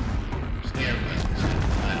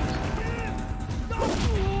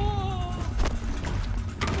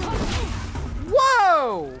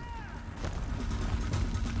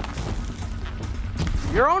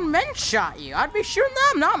Your own men shot you. I'd be shooting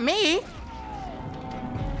them, not me.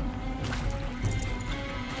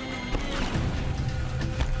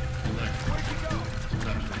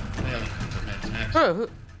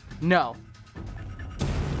 No.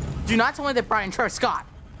 Do not tell me they brought in Travis Scott.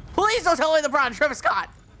 Please don't tell me they brought in Travis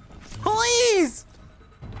Scott. Please.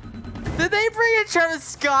 Did they bring in Travis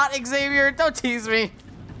Scott, Xavier? Don't tease me.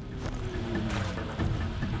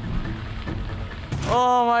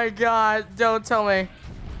 Oh my God, don't tell me.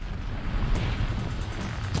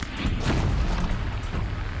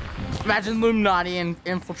 Imagine Illuminati and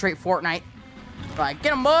infiltrate Fortnite. Like,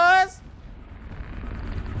 get him, boys!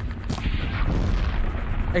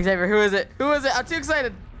 Xavier, who is it? Who is it? I'm too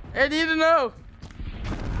excited. I need to know.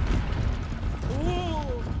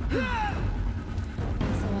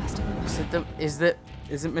 Is it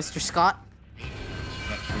Mr. Scott?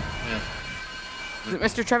 Is it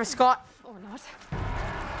Mr. Travis Scott? Or not.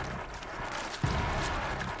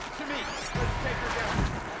 To me. Let's take her down.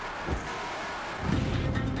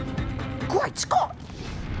 Great Scott!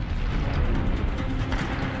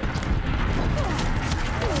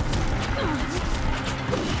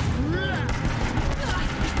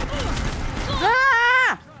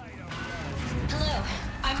 Ah! Hello,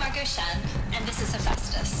 I'm Margot Shan, and this is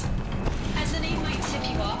Hephaestus. As the name might tip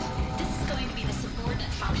you off, this is going to be the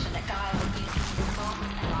subordinate function that Guy will use to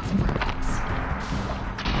involve and lots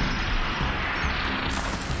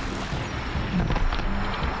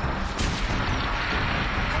of robots.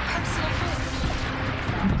 Her personal food.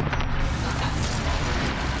 Not that simple.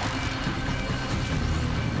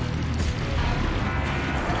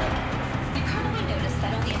 You probably noticed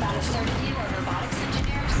that only about a third of you are robotics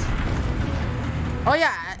engineers. Oh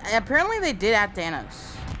yeah, apparently they did at Thanos.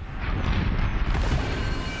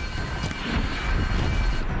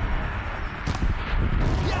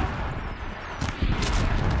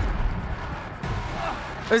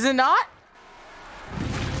 Is it not?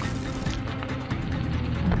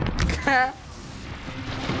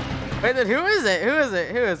 Wait, then who is it? Who is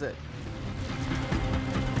it? Who is it?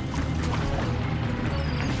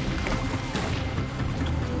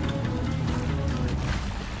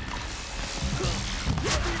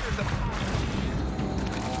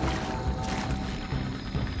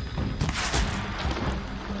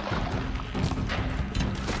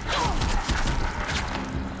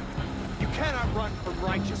 You cannot run from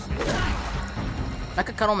righteousness. Like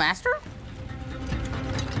a cuddle master?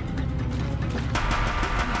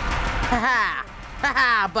 Haha!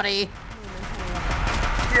 Haha, buddy!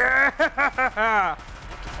 Yeah!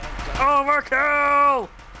 Overkill!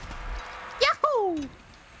 Yahoo!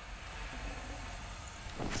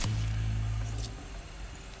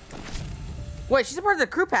 Wait, she's a part of the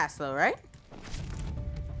crew pass though, right?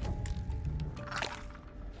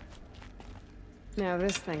 Now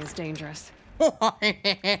this thing is dangerous.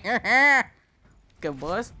 Good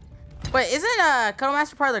boys. Wait, isn't Cuddle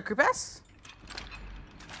Master part of the crew pass?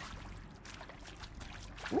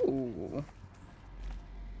 Ooh.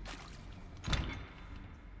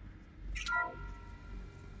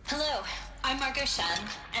 Hello, I'm Margot Shan,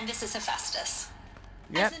 and this is Hephaestus.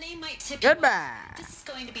 Yep. As the name might tip you Goodbye. off, this is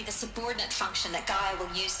going to be the subordinate function that Gaia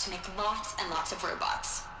will use to make lots and lots of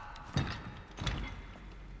robots.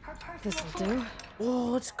 This'll do.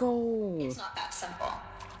 Oh, let's go. It's not that simple.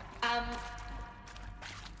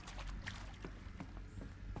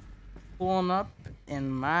 Pulling up in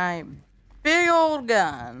my big old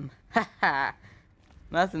gun. Haha.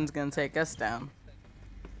 Nothing's gonna take us down.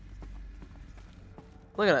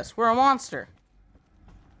 Look at us. We're a monster.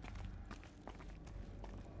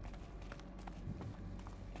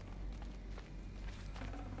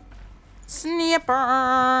 Snipper.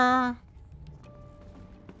 I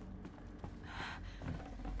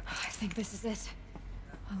think this is it.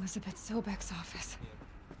 Elizabeth Sobek's office.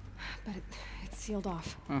 But it's sealed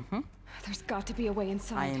off. Mm-hmm. There's got to be a way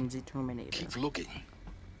inside. I am the Terminator. Keep looking.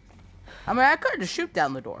 I mean, I could just shoot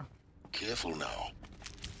down the door. Careful now.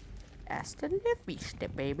 Hasta la vista,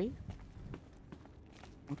 baby.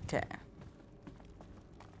 Okay.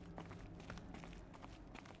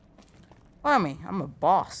 Well, I mean, I'm a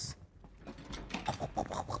boss.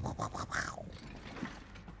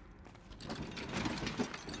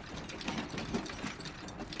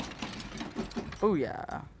 Oh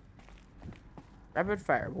yeah. Rapid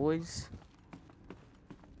fire, boys.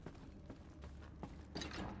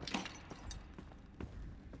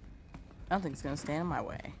 Nothing's gonna stand in my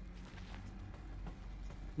way.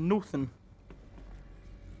 Nothing.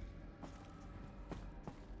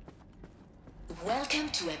 Welcome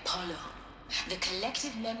to Apollo, the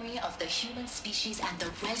collective memory of the human species and the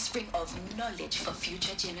wellspring of knowledge for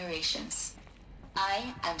future generations.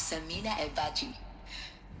 I am Samina Ebaji,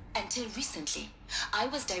 Until recently, I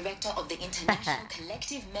was director of the International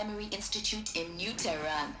Collective Memory Institute in New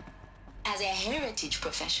Tehran. As a heritage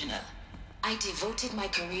professional, I devoted my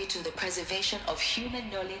career to the preservation of human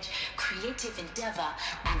knowledge, creative endeavor,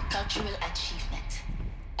 and cultural achievement.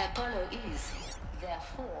 Apollo is,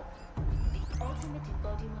 therefore, the ultimate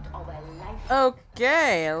embodiment of a life.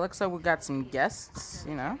 Okay, it looks like we got some guests,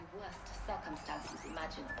 you know. Worst circumstances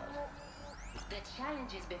imaginable. The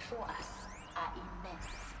challenges before us are immense.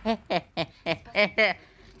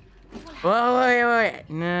 Wait.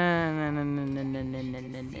 No.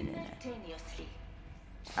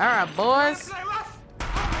 Alright, boys.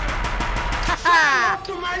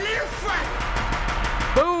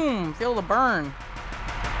 Boom! Feel the burn.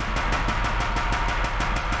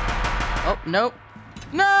 Oh, nope.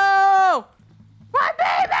 No! My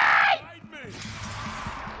baby!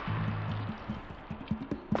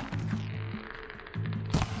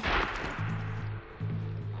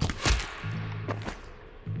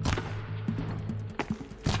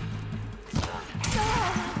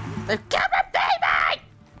 They got my baby!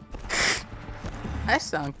 That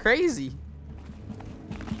sounds crazy.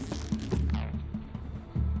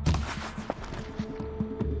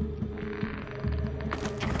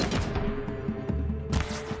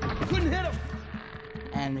 Couldn't hit him.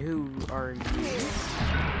 And who are you?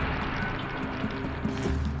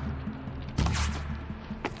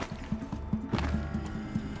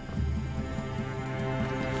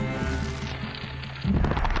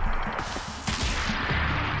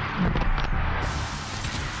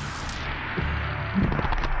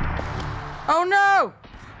 Oh no!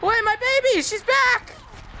 Wait, my baby! She's back!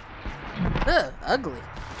 Ugh, ugly.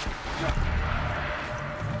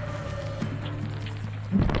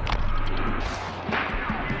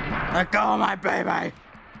 Let go of my baby!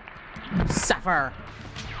 Suffer!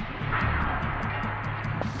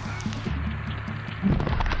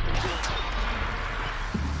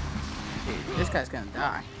 This guy's gonna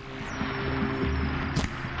die.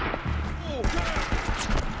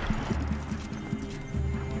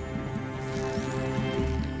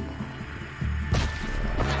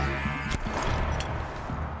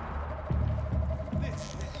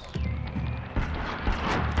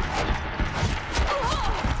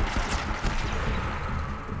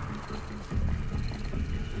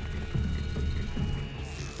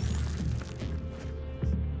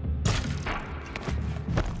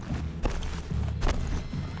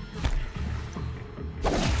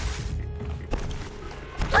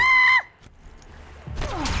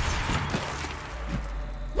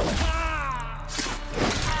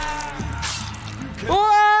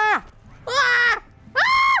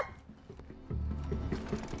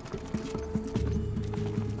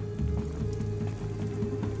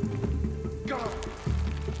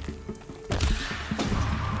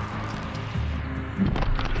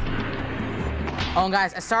 Oh,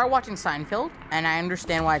 guys, I started watching Seinfeld, and I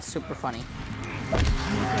understand why it's super funny.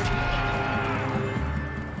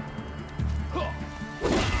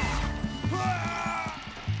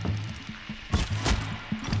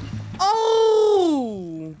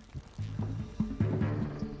 Oh!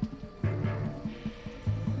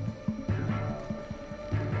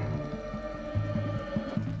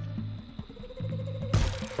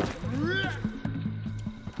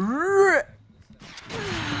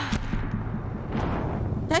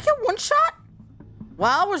 Did I get one shot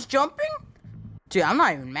while I was jumping? Dude, I'm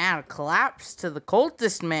not even mad. Collapse to the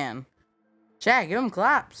cultist, man. Jack, give him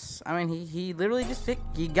collapse. I mean, he literally just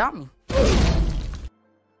he got me.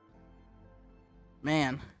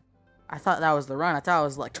 Man, I thought that was the run. I thought it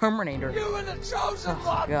was like Terminator. You and the chosen Oh,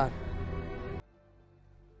 one. God.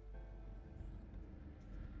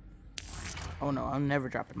 Oh no, I'm never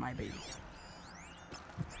dropping my baby.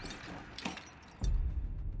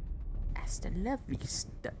 Hasta la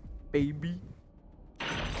vista, baby.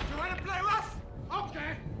 You wanna play rough?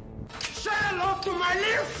 Okay. Say hello to my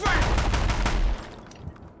little friend.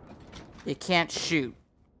 You can't shoot.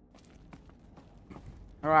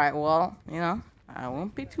 Alright, well, you know, I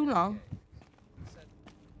won't be too long.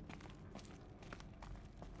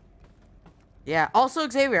 Yeah, also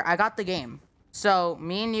Xavier, I got the game. So,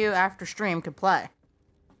 me and you after stream can play.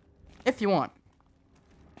 If you want.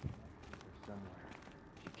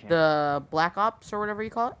 The Black Ops or whatever you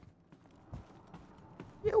call it.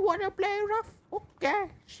 You wanna play rough? Okay.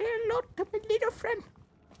 Say hello to my little friend.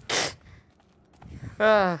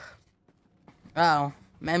 Oh,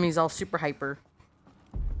 Memi's all super hyper.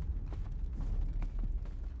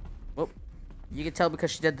 Whoop. You can tell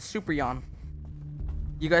because she did the super yawn.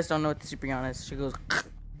 You guys don't know what the super yawn is. She goes.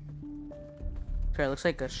 Sorry, it looks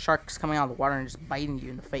like a shark's coming out of the water and just biting you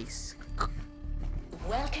in the face.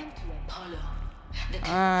 Welcome to Apollo.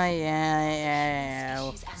 Yeah. We'll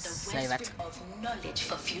And a save it. wellspring of knowledge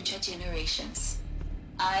for future generations.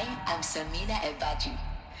 I am Samina Ebadi.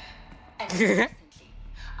 And recently,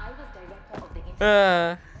 I was director of the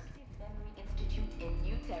Interactive Memory Institute in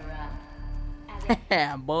New Tehran.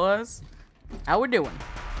 Yeah, boys. How we doing?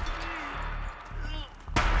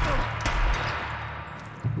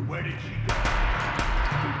 Where did she go?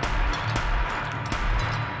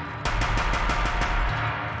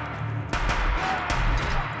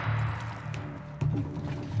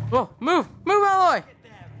 Oh, move, Alloy!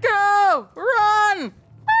 Go, run!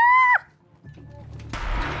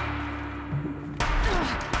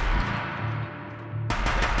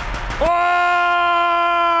 Ah!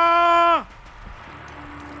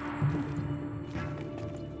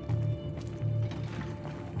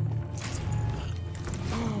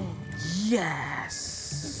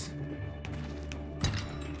 Yes.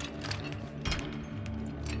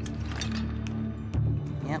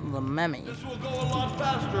 Yep, the meme. This will go a lot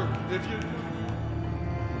faster if you...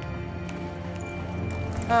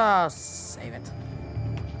 Oh, save it.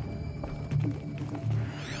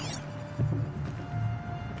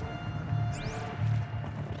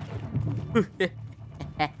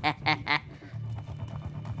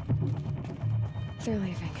 They're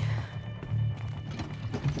leaving.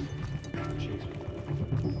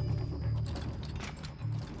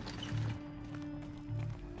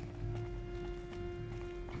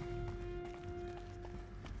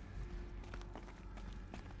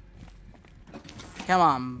 Come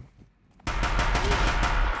on.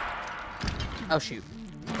 Oh, shoot.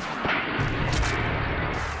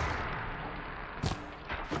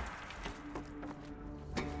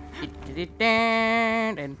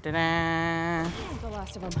 The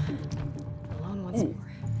last of them. Alone once more.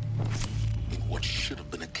 In what should have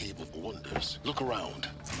been a cave of wonders, look around.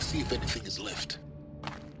 See if anything is left.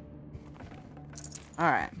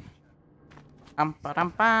 Alright. I'm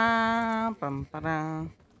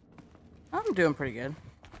doing pretty good.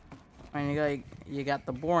 I mean, you got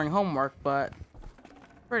the boring homework, but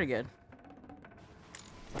pretty good.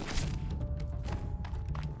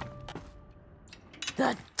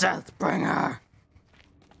 The Deathbringer!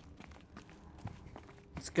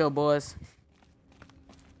 Let's go, boys.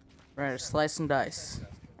 Ready to slice and dice.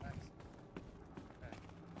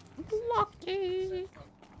 Lucky!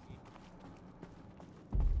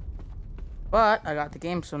 But I got the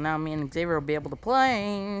game, so now me and Xavier will be able to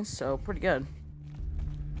play. So pretty good.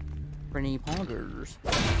 Pretty poggers.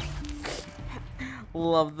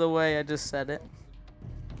 Love the way I just said it.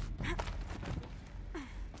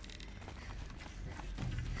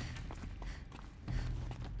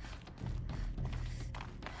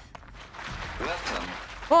 Welcome.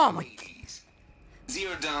 Oh my.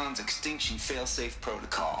 Zero Dawn's Extinction Failsafe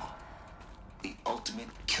Protocol. The ultimate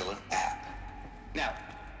killer app. Now,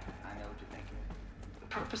 I know what you're thinking. The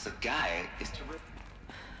purpose of Gaia is to rip.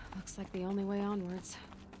 Looks like the only way onwards.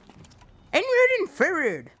 Inward and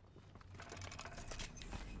forward.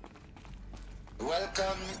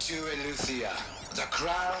 Welcome to Eleuthia, the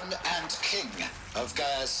crown and king of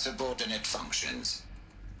Gaia's subordinate functions.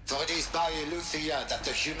 For it is by Eleuthia that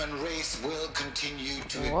the human race will continue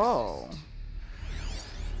to Whoa. exist.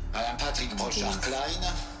 I am Patrick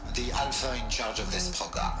Brochard-Klein, the alpha in charge of this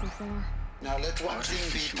program. Now let one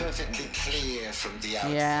thing be perfectly clear from the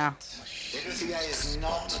outset. Yeah. Eleuthia is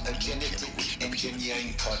not a genetic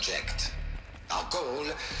engineering project. Our goal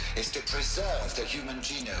is to preserve the human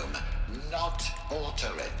genome, not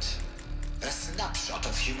alter it. A snapshot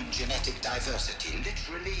of human genetic diversity,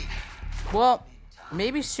 literally. Well,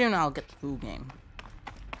 maybe soon I'll get the full game.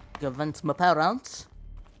 Convince my parents.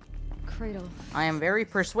 Cradle. I am very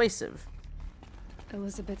persuasive.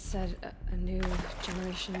 Elizabeth said a new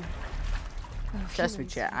generation of Trust me,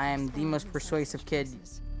 humans chat. I am the most persuasive kid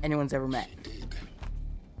anyone's ever met.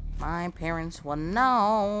 My parents will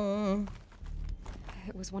know.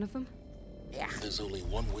 It was one of them? Yeah. There's only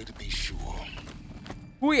one way to be sure.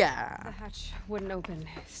 Oh yeah. The hatch wouldn't open.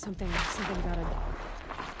 Something about a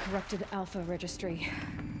corrupted alpha registry.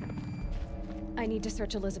 I need to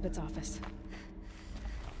search Elizabeth's office.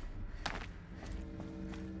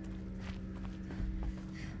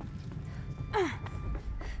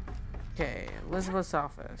 Okay, Elizabeth's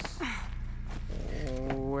office.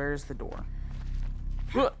 Where's the door?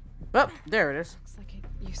 Oh, there it is. Looks like it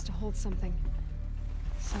used to hold something.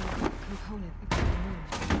 Some component that could be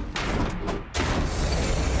moved.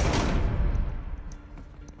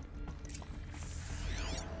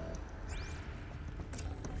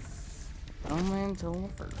 Only until the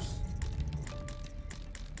first.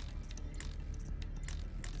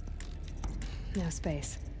 No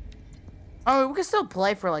space. Oh, we can still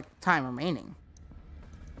play for like time remaining.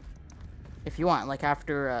 If you want, like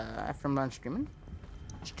after I'm done streaming.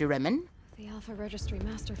 The Alpha Registry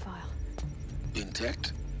master file.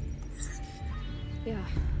 Intact? Yeah.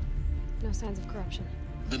 No signs of corruption.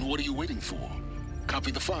 Then what are you waiting for?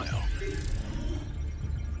 Copy the file.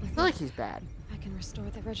 I feel like he's bad. I can restore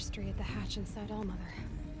the registry at the hatch inside Allmother.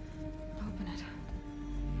 Open it.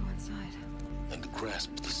 Go inside. And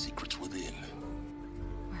grasp the secrets within.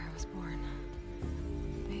 Where I was born.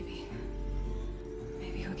 Maybe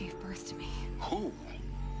who gave birth to me. Who?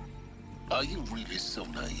 Are you really so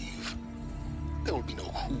naive? There will be no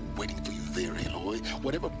who waiting for you there, Aloy.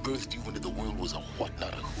 Whatever birthed you into the world was a what,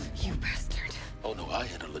 not a who. You bastard. Oh no, I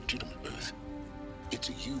had a legitimate birth. It's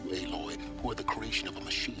you, Aloy, who are the creation of a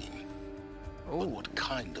machine. Oh. But what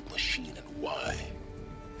kind of machine and why?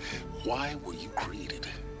 Why were you created?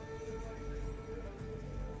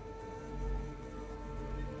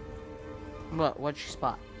 What'd you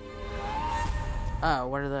spot? Oh,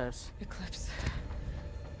 what are those? Eclipse.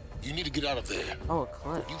 You need to get out of there. Oh,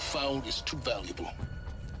 Eclipse. What you found is too valuable.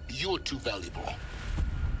 You're too valuable.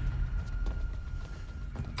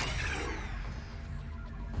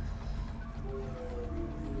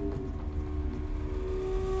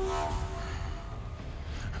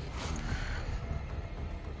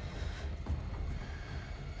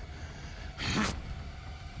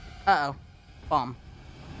 Uh-oh. Bomb.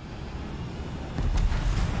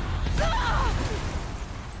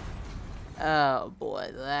 Oh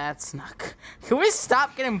boy, that's not good. Can we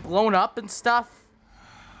stop getting blown up and stuff?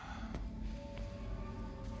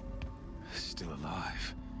 Still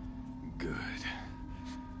alive. Good.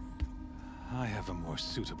 I have a more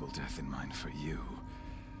suitable death in mind for you,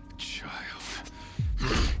 child.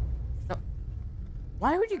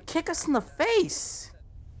 Why would you kick us in the face?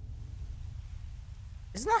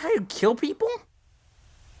 Isn't that how you kill people?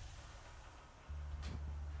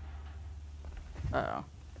 Uh-oh.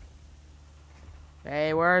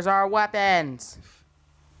 Hey, where's our weapons?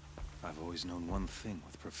 I've always known one thing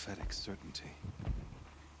with prophetic certainty.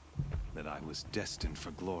 That I was destined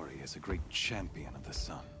for glory as a great champion of the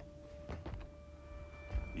sun.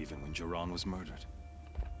 Even when Jiran was murdered,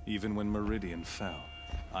 even when Meridian fell,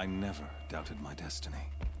 I never doubted my destiny.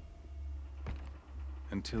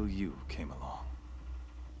 Until you came along.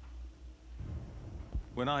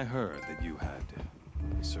 When I heard that you had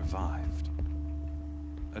survived,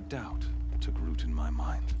 a doubt took root in my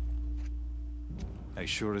mind. As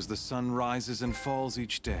sure as the sun rises and falls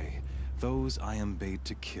each day, those I am bade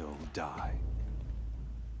to kill die.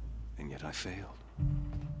 And yet I failed.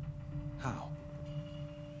 How?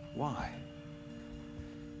 Why?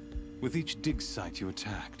 With each dig site you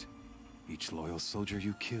attacked, each loyal soldier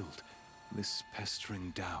you killed, this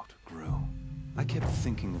pestering doubt grew. I kept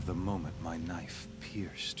thinking of the moment my knife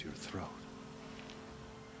pierced your throat.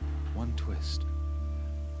 One twist,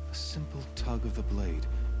 a simple tug of the blade,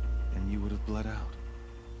 and you would have bled out.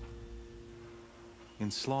 In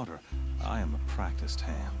slaughter, I am a practiced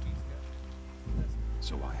hand.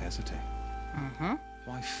 So why hesitate?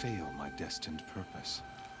 Why fail my destined purpose?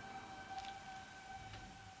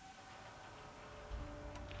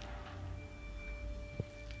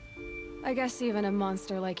 I guess even a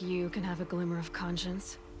monster like you can have a glimmer of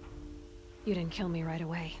conscience. You didn't kill me right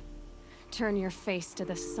away. Turn your face to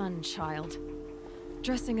the sun, child.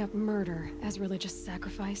 Dressing up murder as religious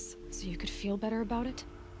sacrifice so you could feel better about it?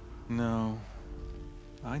 No.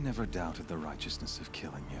 I never doubted the righteousness of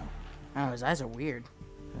killing you. Oh, his eyes are weird.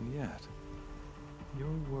 And yet,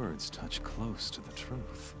 your words touch close to the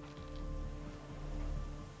truth.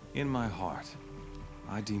 In my heart,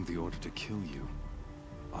 I deemed the order to kill you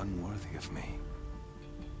unworthy of me.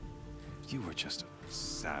 You were just a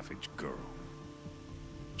savage girl.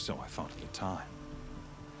 So I thought at the time.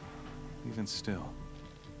 Even still,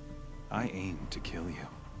 I aimed to kill you.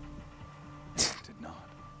 And I did not.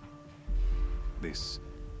 This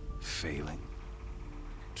failing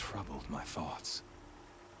troubled my thoughts,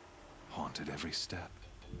 haunted every step.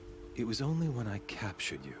 It was only when I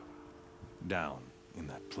captured you, down in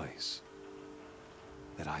that place,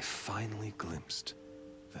 that I finally glimpsed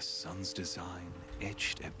the sun's design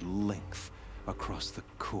etched at length across the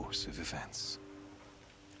course of events.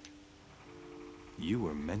 You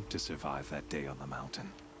were meant to survive that day on the mountain.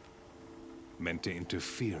 Meant to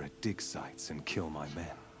interfere at dig sites and kill my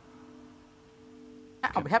men.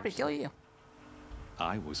 I'll be happy to kill you.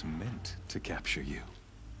 I was meant to capture you.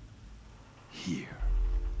 Here.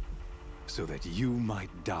 So that you might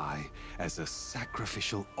die as a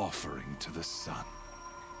sacrificial offering to the sun.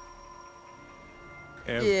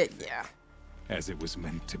 Yeah. As it was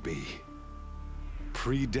meant to be.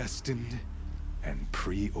 Predestined and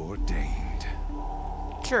preordained.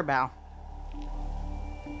 Sure, Bao.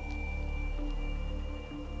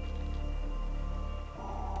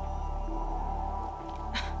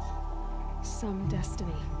 some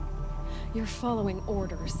destiny. You're following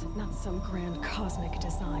orders, not some grand cosmic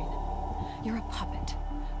design. You're a puppet,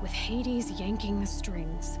 with Hades yanking the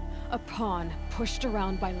strings. A pawn pushed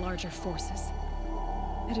around by larger forces.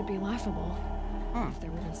 It'd be laughable if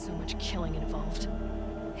there wasn't so much killing involved.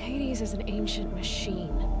 Hades is an ancient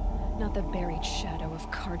machine, not the buried shadow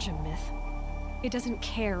of Karja myth. It doesn't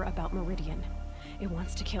care about Meridian. It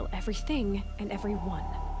wants to kill everything and everyone.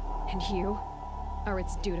 And you are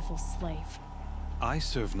its dutiful slave. I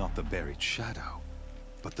serve not the buried shadow,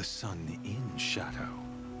 but the sun in shadow.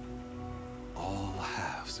 All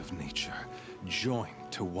halves of nature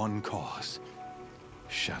joined to one cause.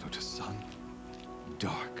 Shadow to sun,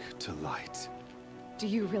 dark to light. Do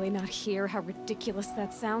you really not hear how ridiculous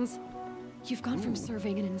that sounds? You've gone from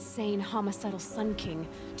serving an insane homicidal Sun King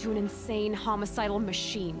to an insane homicidal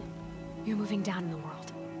machine. You're moving down in the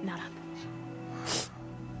world, not up.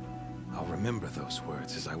 I'll remember those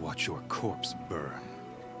words as I watch your corpse burn.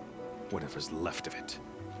 Whatever's left of it.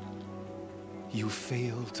 You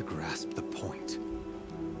fail to grasp the point.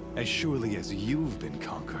 As surely as you've been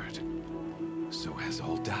conquered, so has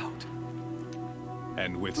all doubt.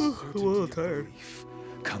 And with certainty of belief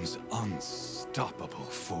comes unstoppable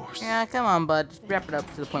force. Yeah, come on, bud. Just wrap it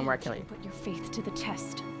up to the point where I kill you. Put your faith to the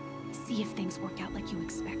test. See if things work out like you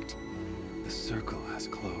expect. The circle has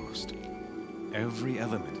closed. Every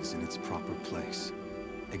element is in its proper place.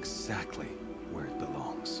 Exactly where it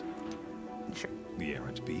belongs. Sure. The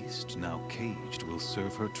errant beast, now caged, will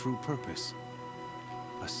serve her true purpose.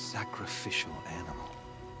 A sacrificial animal.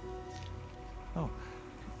 Oh,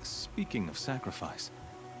 speaking of sacrifice,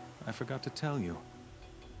 I forgot to tell you.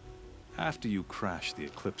 After you crashed the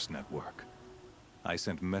Eclipse network, I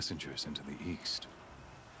sent messengers into the east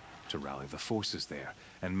to rally the forces there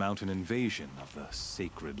and mount an invasion of the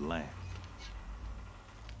sacred land.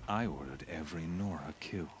 I ordered every Nora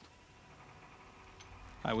killed.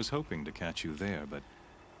 I was hoping to catch you there, but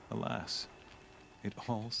alas, it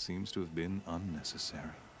all seems to have been unnecessary.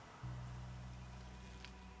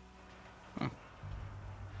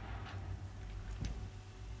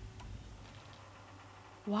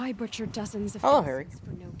 Why butcher dozens of Harry. things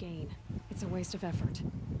for no gain? It's a waste of effort.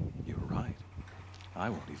 You're right. I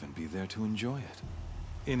won't even be there to enjoy it.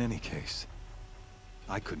 In any case,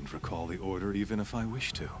 I couldn't recall the order even if I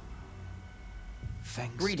wished to.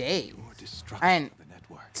 Thanks 3 days. to your destruction And of the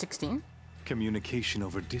network. 16? Communication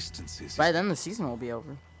over distances. By then the season will be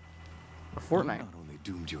over. A fortnight. You not only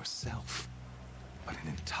doomed yourself, but an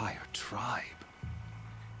entire tribe.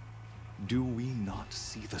 Do we not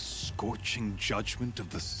see the scorching judgment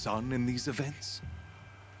of the sun in these events?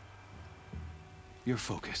 Your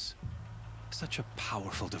focus. Such a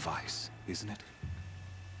powerful device, isn't it?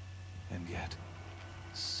 And yet,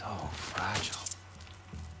 so fragile.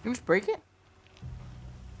 You just break it?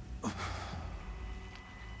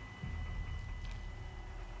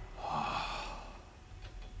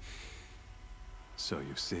 So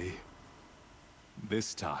you see,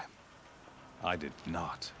 this time, I did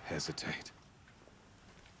not hesitate.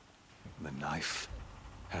 The knife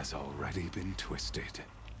has already been twisted.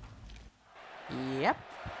 Yep.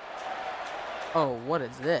 Oh, what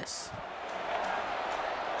is this?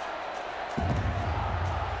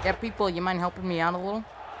 Yeah, people, you mind helping me out a little?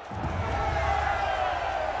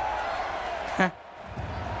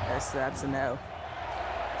 Yes, that's a no.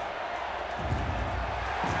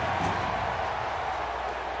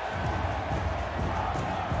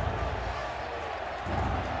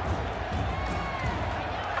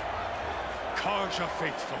 Karja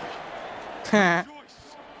faithful.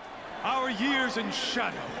 Rejoice. Our years in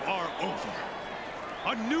shadow are over.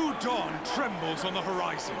 A new dawn trembles on the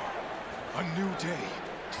horizon. A new day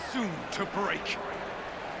soon to break.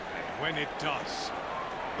 And when it does,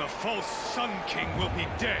 the false Sun King will be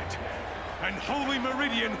dead, and Holy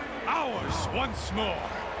Meridian ours once more.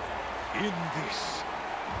 In this,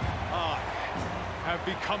 I have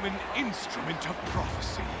become an instrument of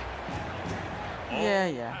prophecy.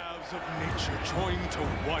 Yeah. Halves of nature joined to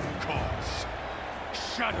one cause.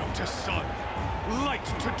 Shadow to sun, light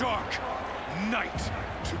to dark, night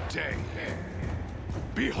to day.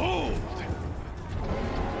 Behold!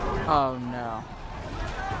 Oh no.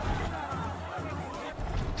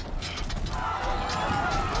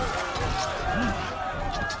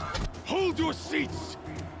 Hold your seats!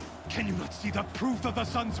 Can you not see the proof of the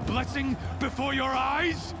sun's blessing before your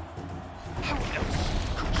eyes? How else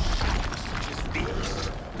could shadows such as these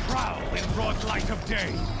prowl in broad light of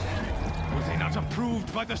day? Were they not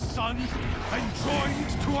approved by the sun and joined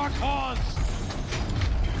to our cause?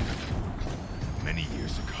 Many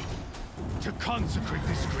years ago, to consecrate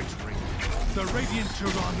this great ring, The Radiant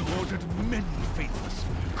Turan ordered many faithless.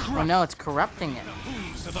 Oh no, it's corrupting it.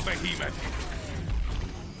 Hooves of the behemoth.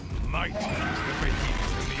 Mighty is the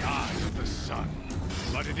behemoth in the eyes of the sun,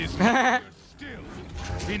 but it is stronger still,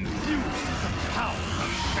 infused with the power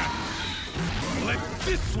of shadow. Let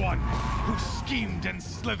this one, who schemed and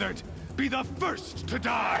slithered, be the first to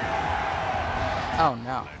die. Oh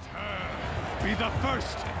no. Let her be the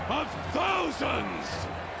first of thousands.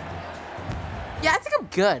 Yeah, I think I'm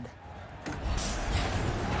good.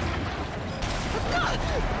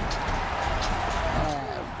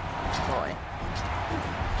 Boy.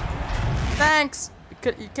 Thanks.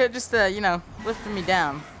 You could just you know, lifted me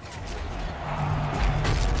down.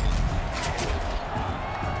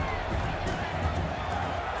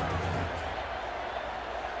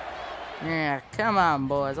 Yeah, come on,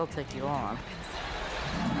 boys. I'll take you on.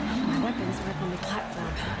 My weapons are up on the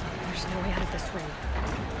platform. There's no way out of this ring.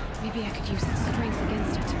 Maybe I could use its strength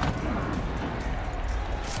against it.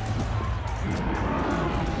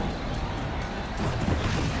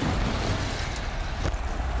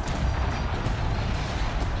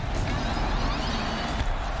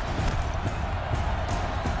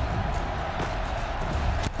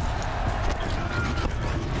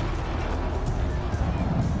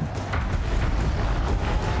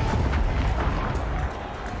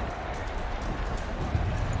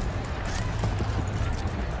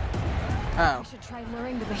 Oh. I should try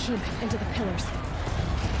luring the behemoth into the pillars.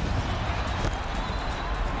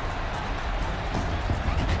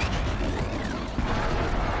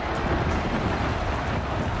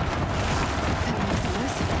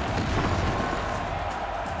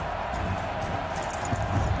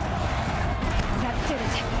 That did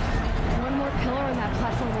it. One more pillar and that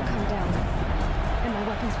platform will come down. And my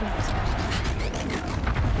weapons won't.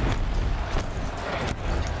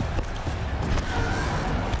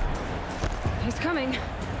 He's coming.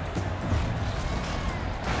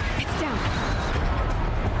 It's down.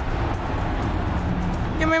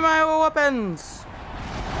 Give me my weapons.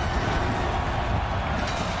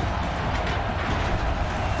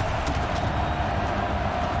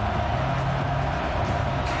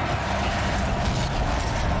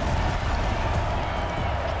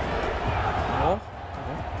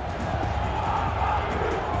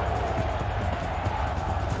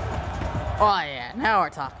 Oh yeah, now we're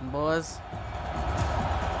talking, boys.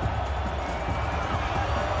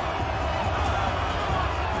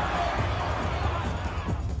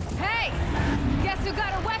 Hey! Guess who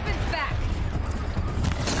got her weapons back?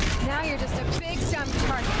 Now you're just a big dumb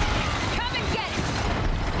target. Come and get it!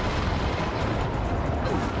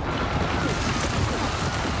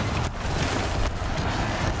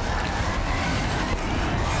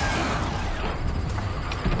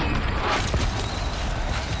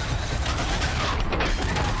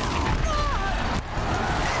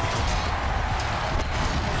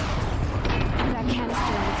 That canister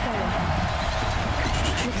on its belly.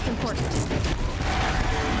 Looks important.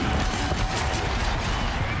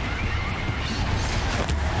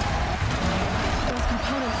 Those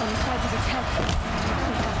components on the sides of its head.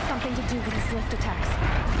 They've got something to do with his lift attacks.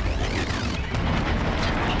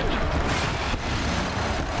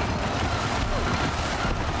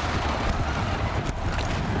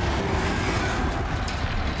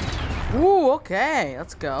 Ooh, okay,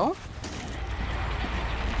 let's go.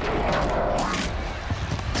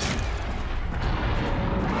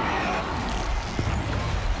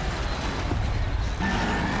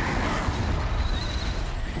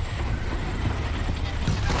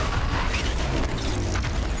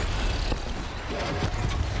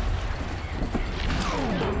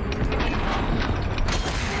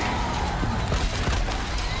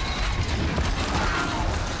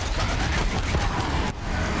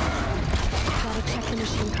 Gotta check the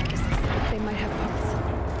machine carcasses. They might have parts.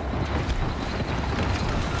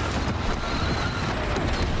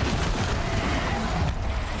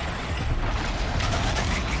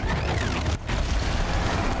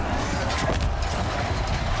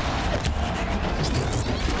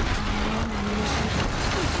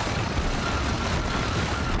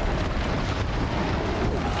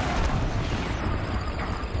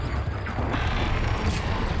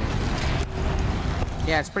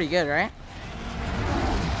 Yeah, it's pretty good, right?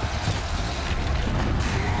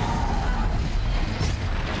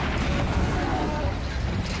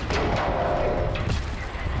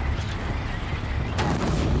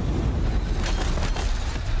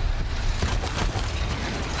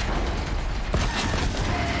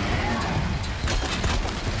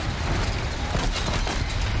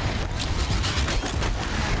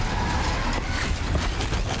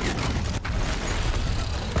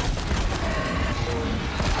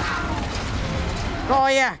 Oh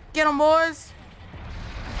yeah, get them, boys.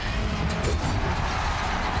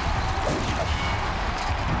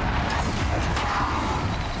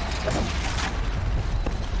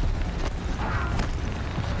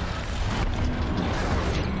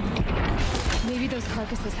 Maybe those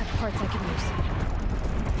carcasses have parts I can use.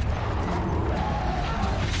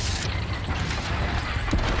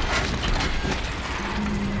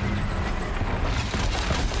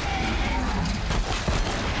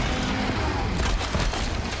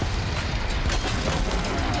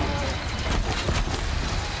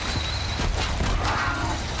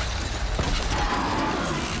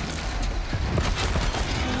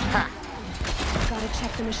 Gotta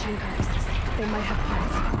check the machine carcasses. They might have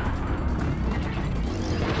parts.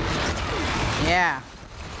 Yeah.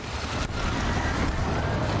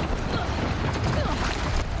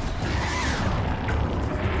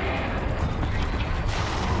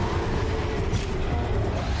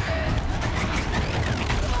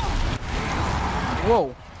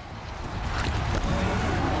 Whoa.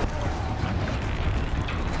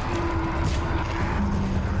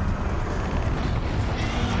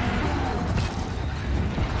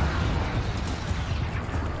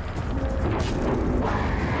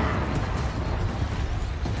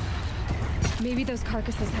 Maybe those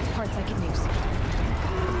carcasses have parts I can use.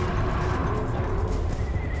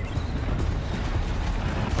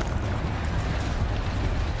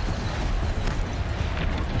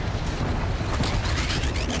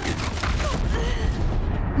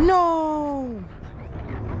 No!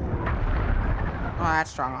 Oh,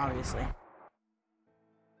 that's strong, obviously.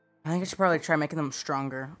 I think I should probably try making them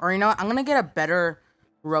stronger. Or you know what? I'm gonna get a better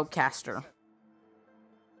rope caster.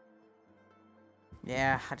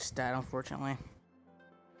 Yeah, I just died, unfortunately.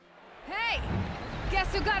 Hey!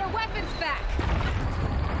 Guess who got her weapons back?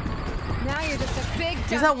 Now you're just a big dumb.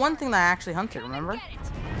 He's that one thing that I actually hunted, remember?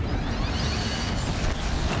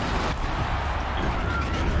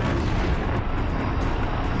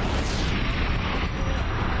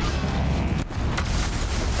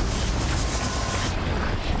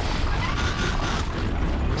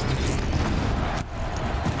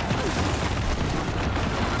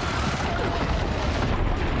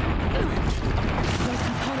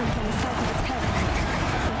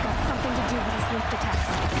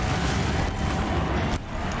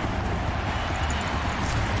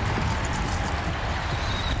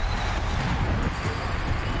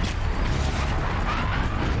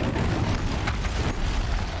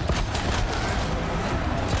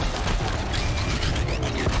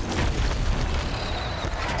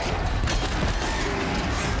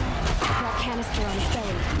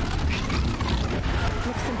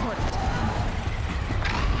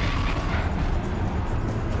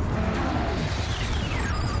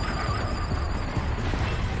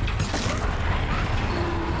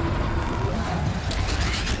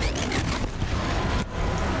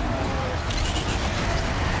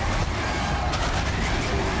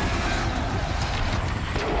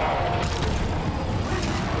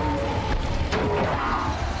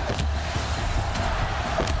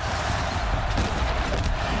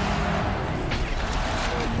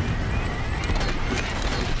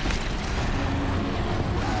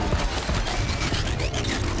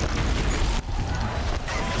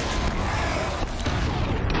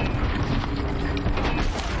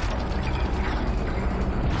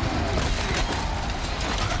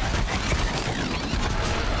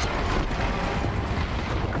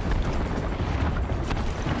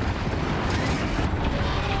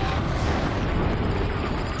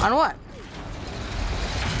 On what?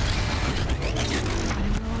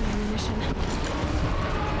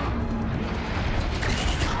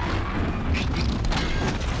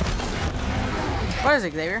 What is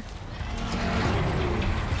it, Xavier?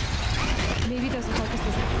 Maybe those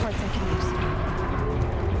carcasses have parts I can use.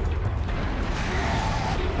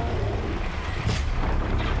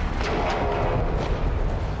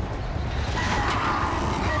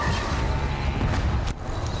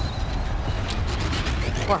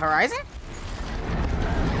 What, Horizon?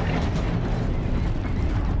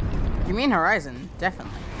 You mean Horizon,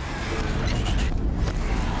 definitely.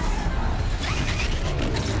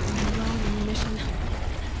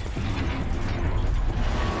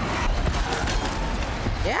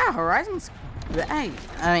 Yeah, Horizon's... Hey,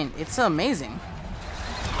 I mean, it's amazing.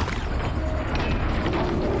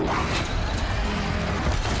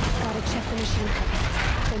 Gotta check the machine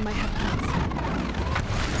carcasses. They might have parts.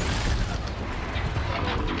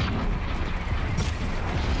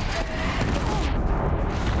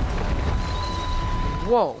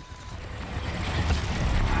 Whoa.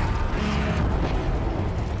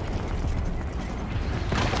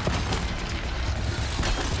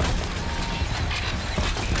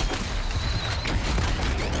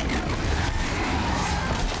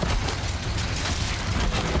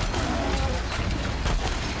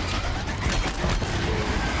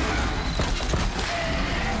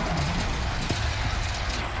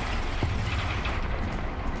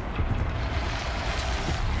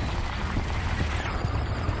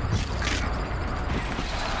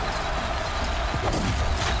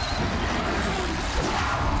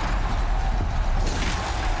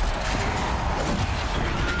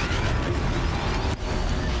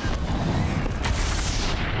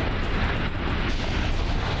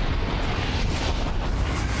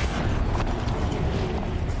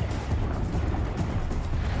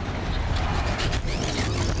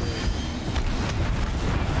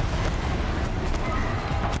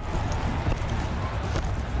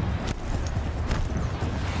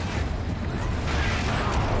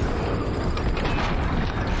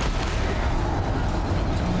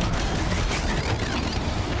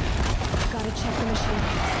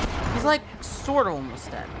 sort of almost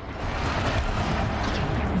dead.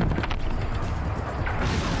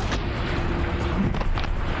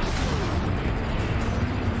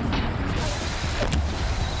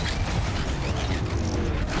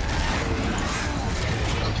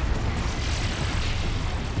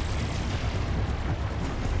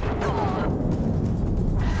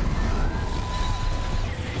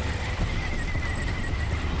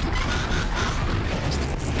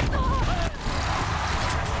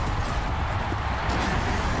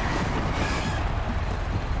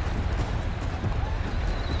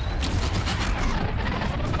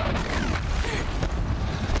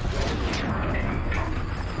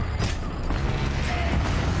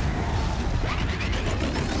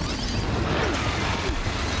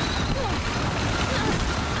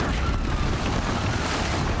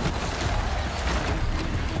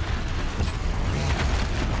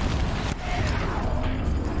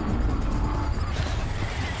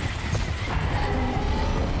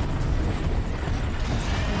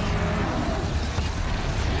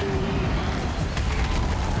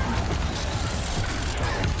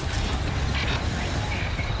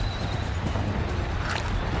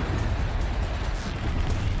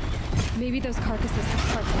 Maybe those carcasses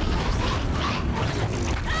have parts like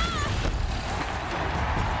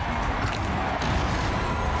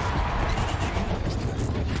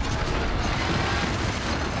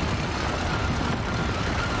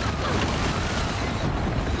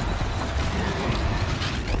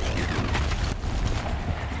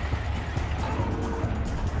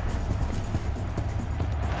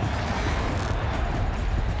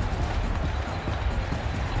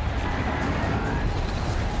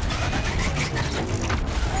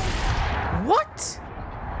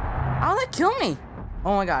kill me.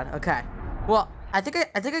 Oh my god. Okay. Well, I think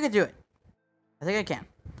I can do it. I think I can.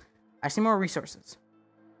 I see more resources.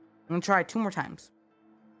 I'm gonna try 2 more times.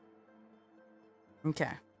 Okay.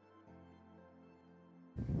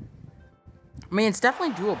 I mean, it's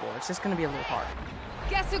definitely doable. It's just gonna be a little hard.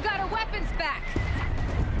 Guess who got her weapons back?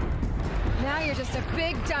 Now you're just a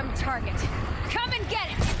big dumb target. Come and get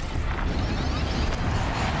it!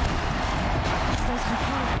 Those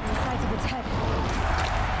components on the sides of its head.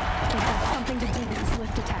 They've got something to do with these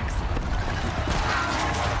lift attacks.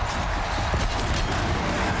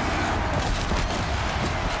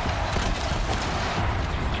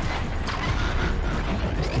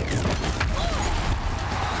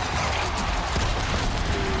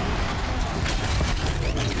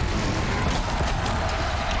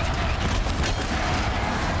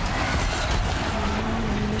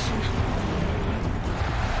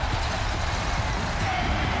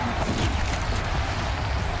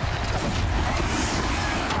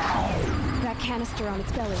 Canister on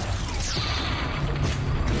its belly.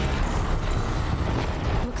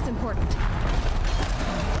 Looks important.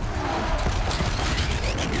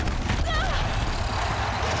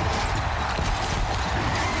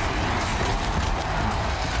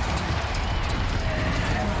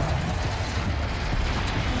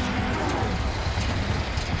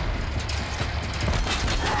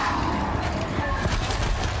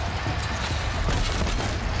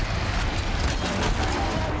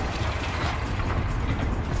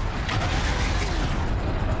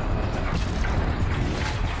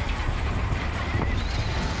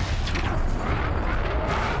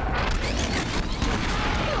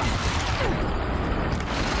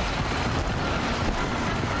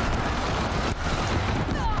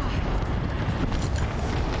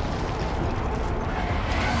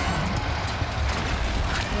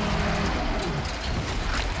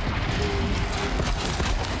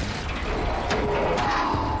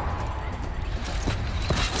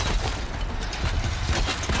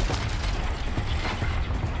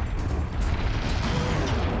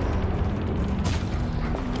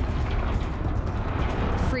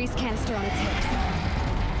 Freeze canister on its hips.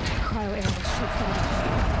 Cryo arrow should set it off.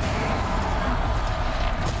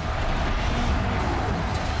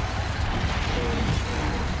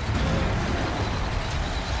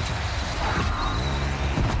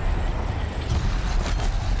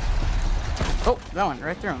 Oh, that went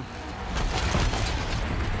right through him.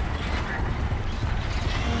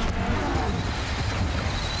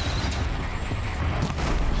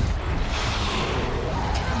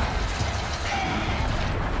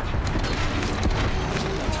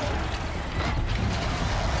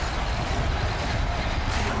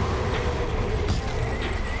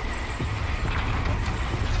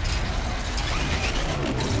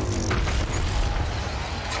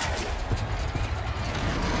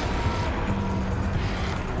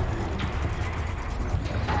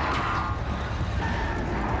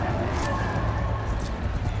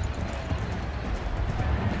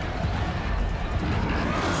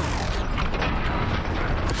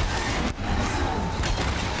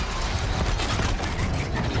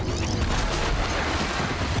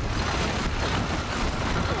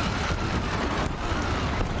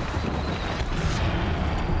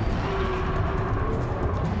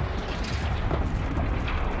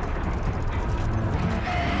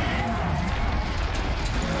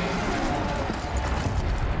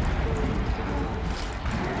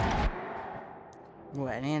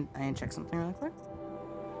 Wait, I need to check something really quick.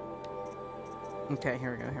 Okay,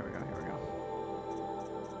 here we go.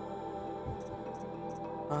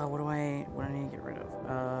 What do I need to get rid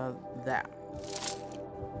of? That.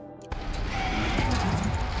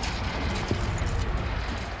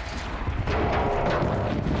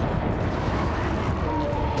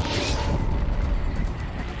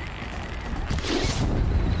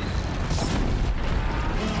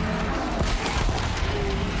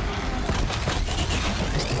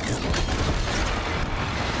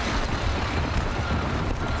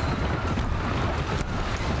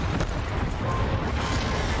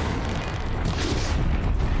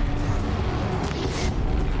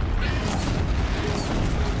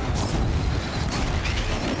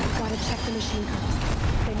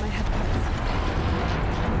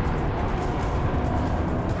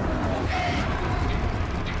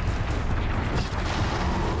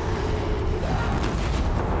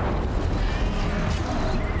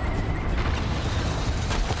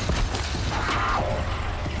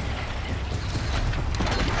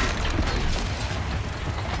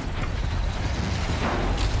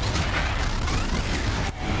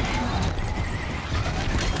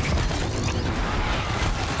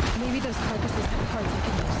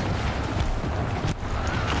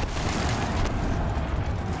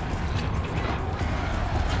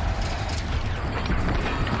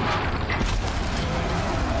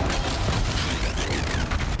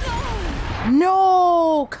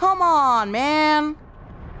 No! Come on, man!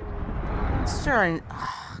 Starting.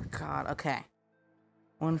 Oh, God, okay.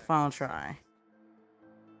 One final try.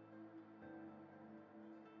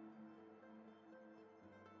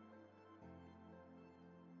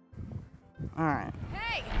 Alright.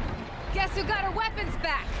 Hey! Guess who got her weapons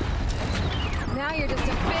back? Now you're just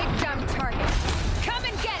a big dumb target. Come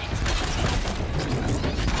and get it!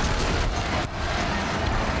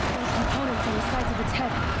 Those components on the sides of its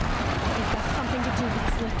head. They've got something to do with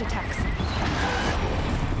its lift attacks.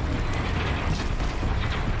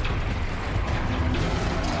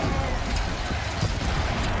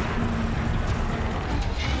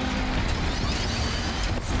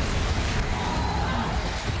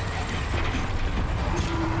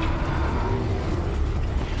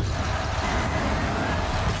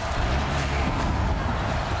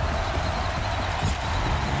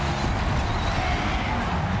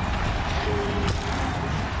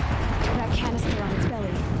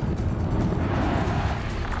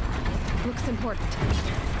 Important.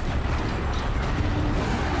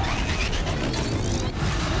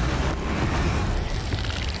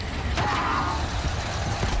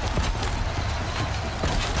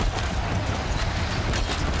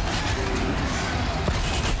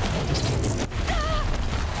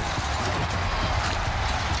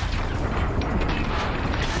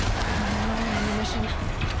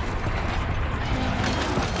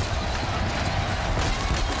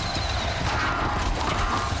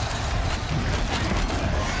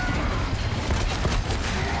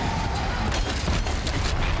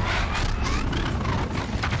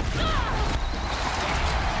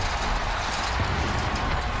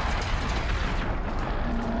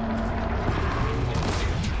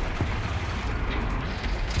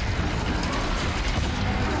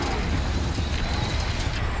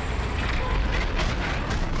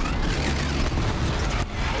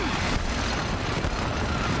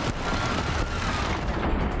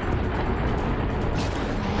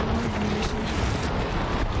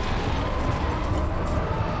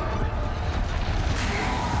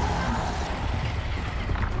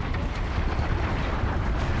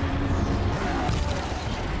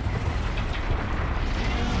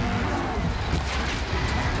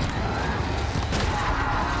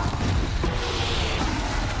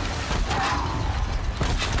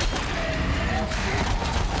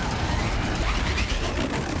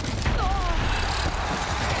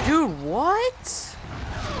 Dude, what?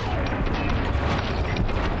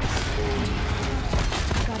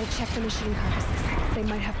 Gotta check the machine carcasses. They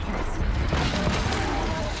might have parts.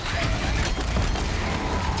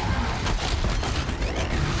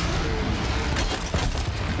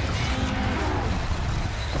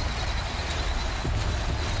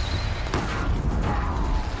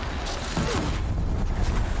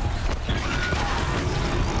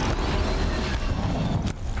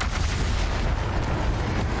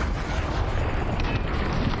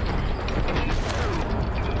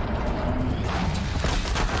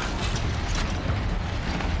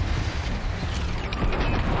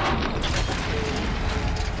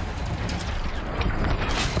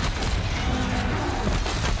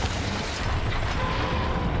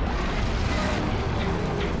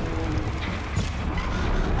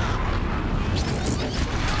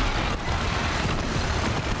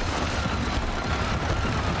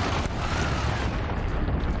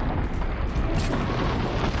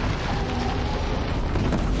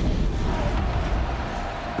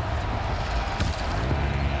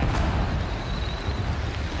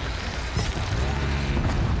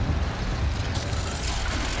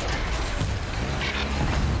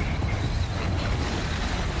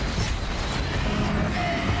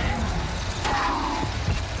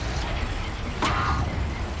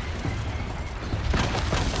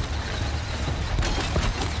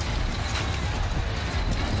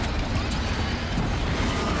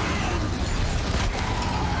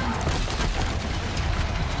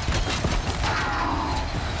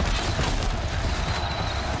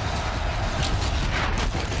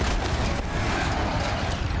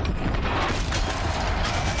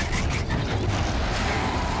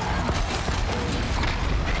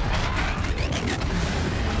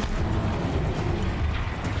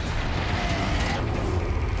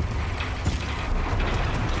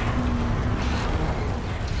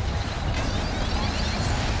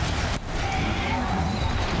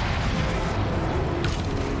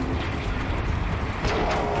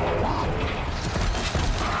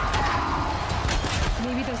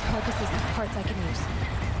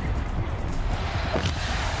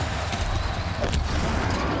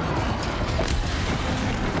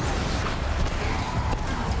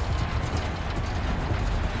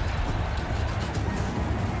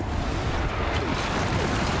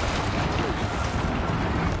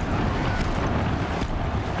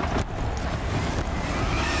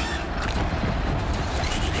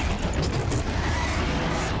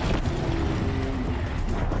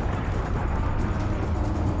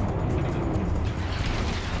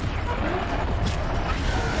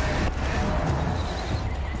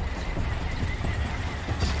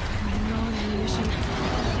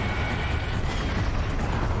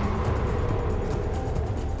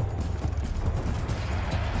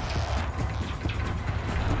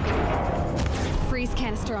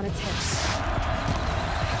 canister on its hips.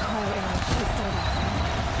 Cryo arrow should set it off.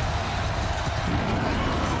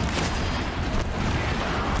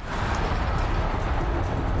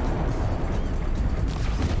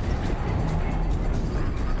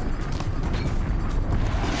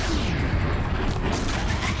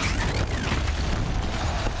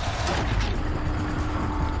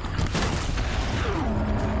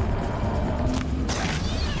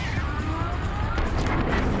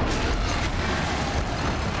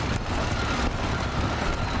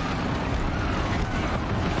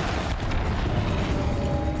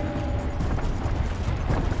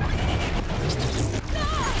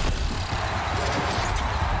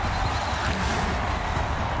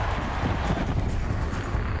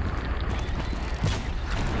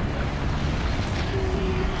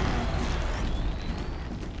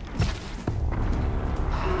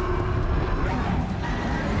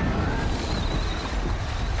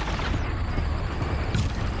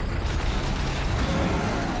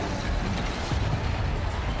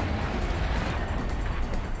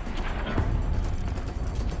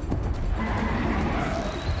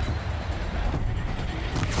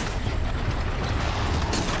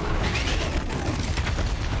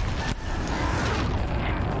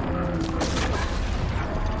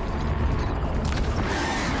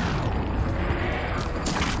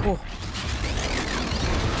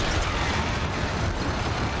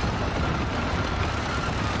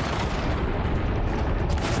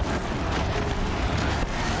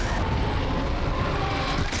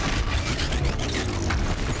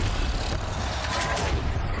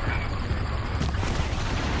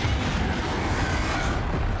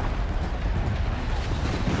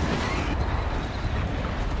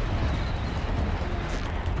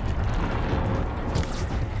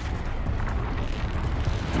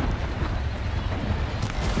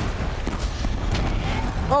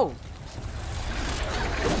 Oh!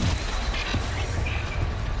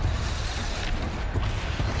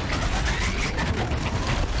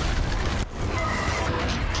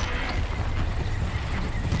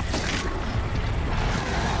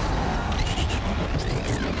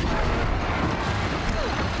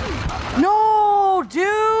 No, dude!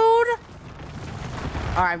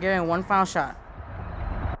 Alright, I'm giving one final shot.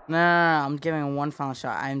 No, I'm giving one final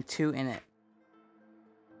shot. I'm 2 in it.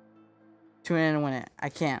 2 in to win it. I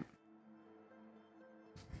can't.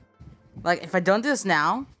 Like, if I don't do this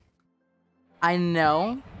now, I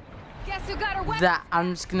know that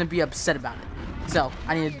I'm just gonna be upset about it. So,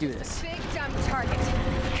 I need to do this. Big dumb target.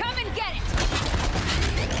 Come and get it!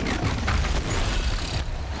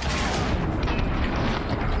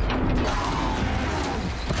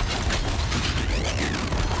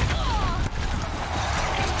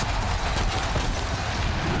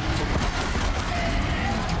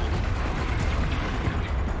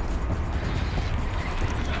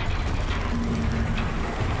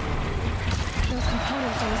 Those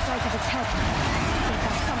components on the sides of its head. They've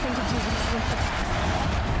got something to do with its lymphocytes.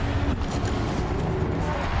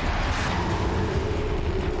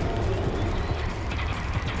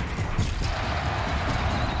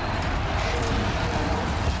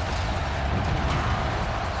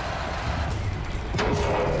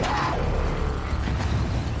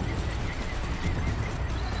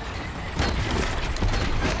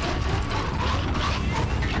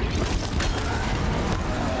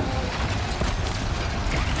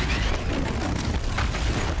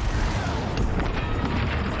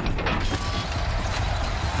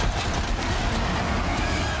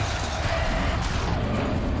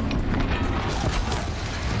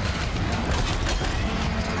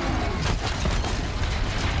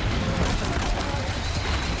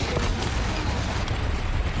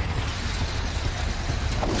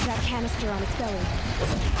 Canister on its belly.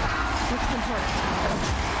 Looks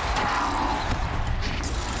important.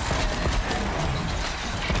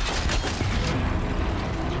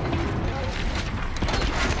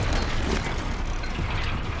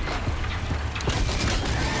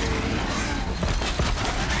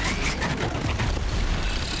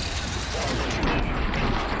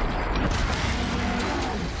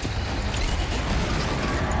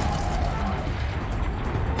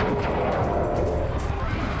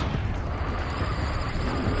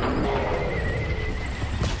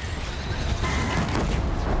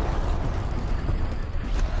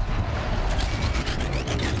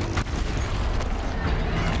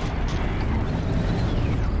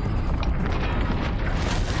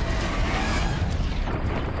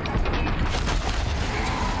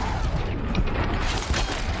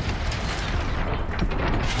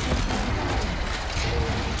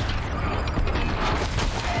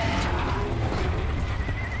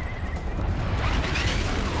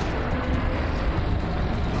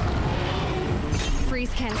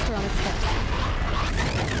 monster on its steps.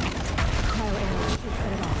 Cryo arrow should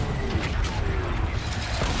set it off.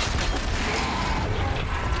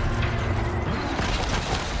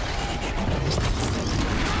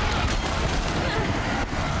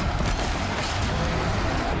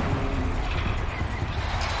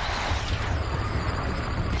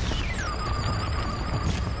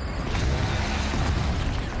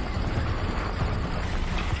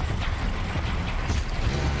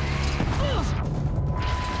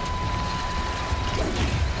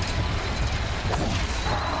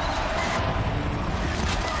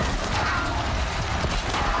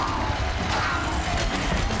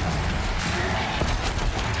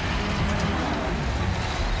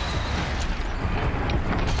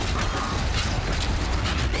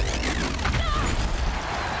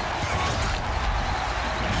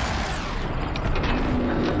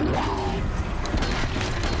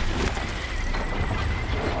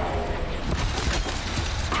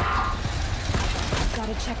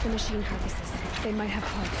 Check the machine carcasses. They might have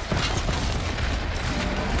parts.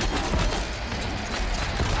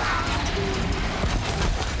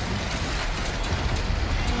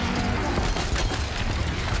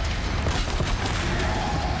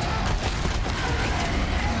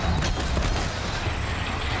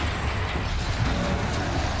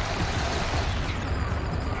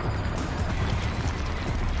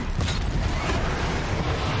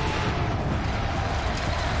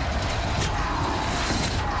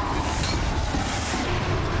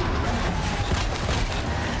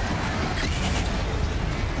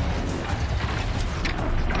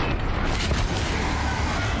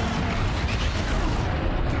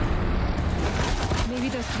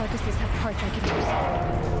 Those carcasses have parts I can use.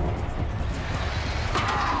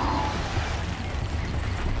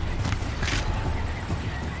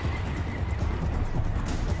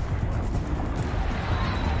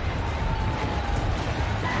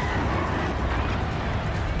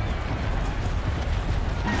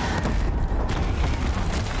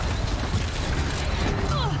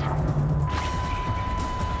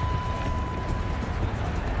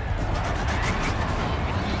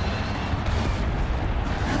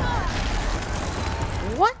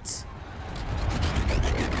 What?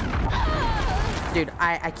 Dude,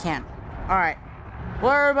 I can't. Alright.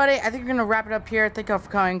 Well, everybody, I think we're going to wrap it up here. Thank you all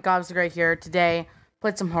for coming. GobsTheGreat here. Today,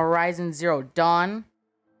 played some Horizon Zero Dawn.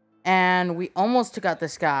 And we almost took out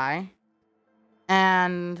this guy.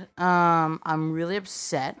 And, I'm really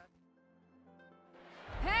upset.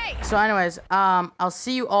 Hey! So anyways, I'll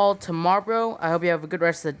see you all tomorrow. I hope you have a good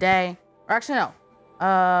rest of the day. Or actually, no.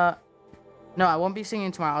 No, I won't be seeing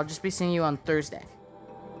you tomorrow. I'll just be seeing you on Thursday.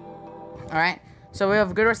 Alright, so we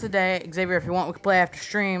have a good rest of the day. Xavier, if you want, we can play after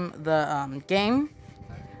stream the game.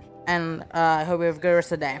 And I hope you have a good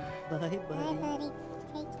rest of the day. Bye, buddy. Bye, buddy.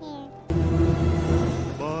 Take care.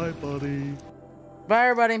 Bye, buddy. Bye,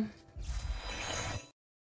 everybody.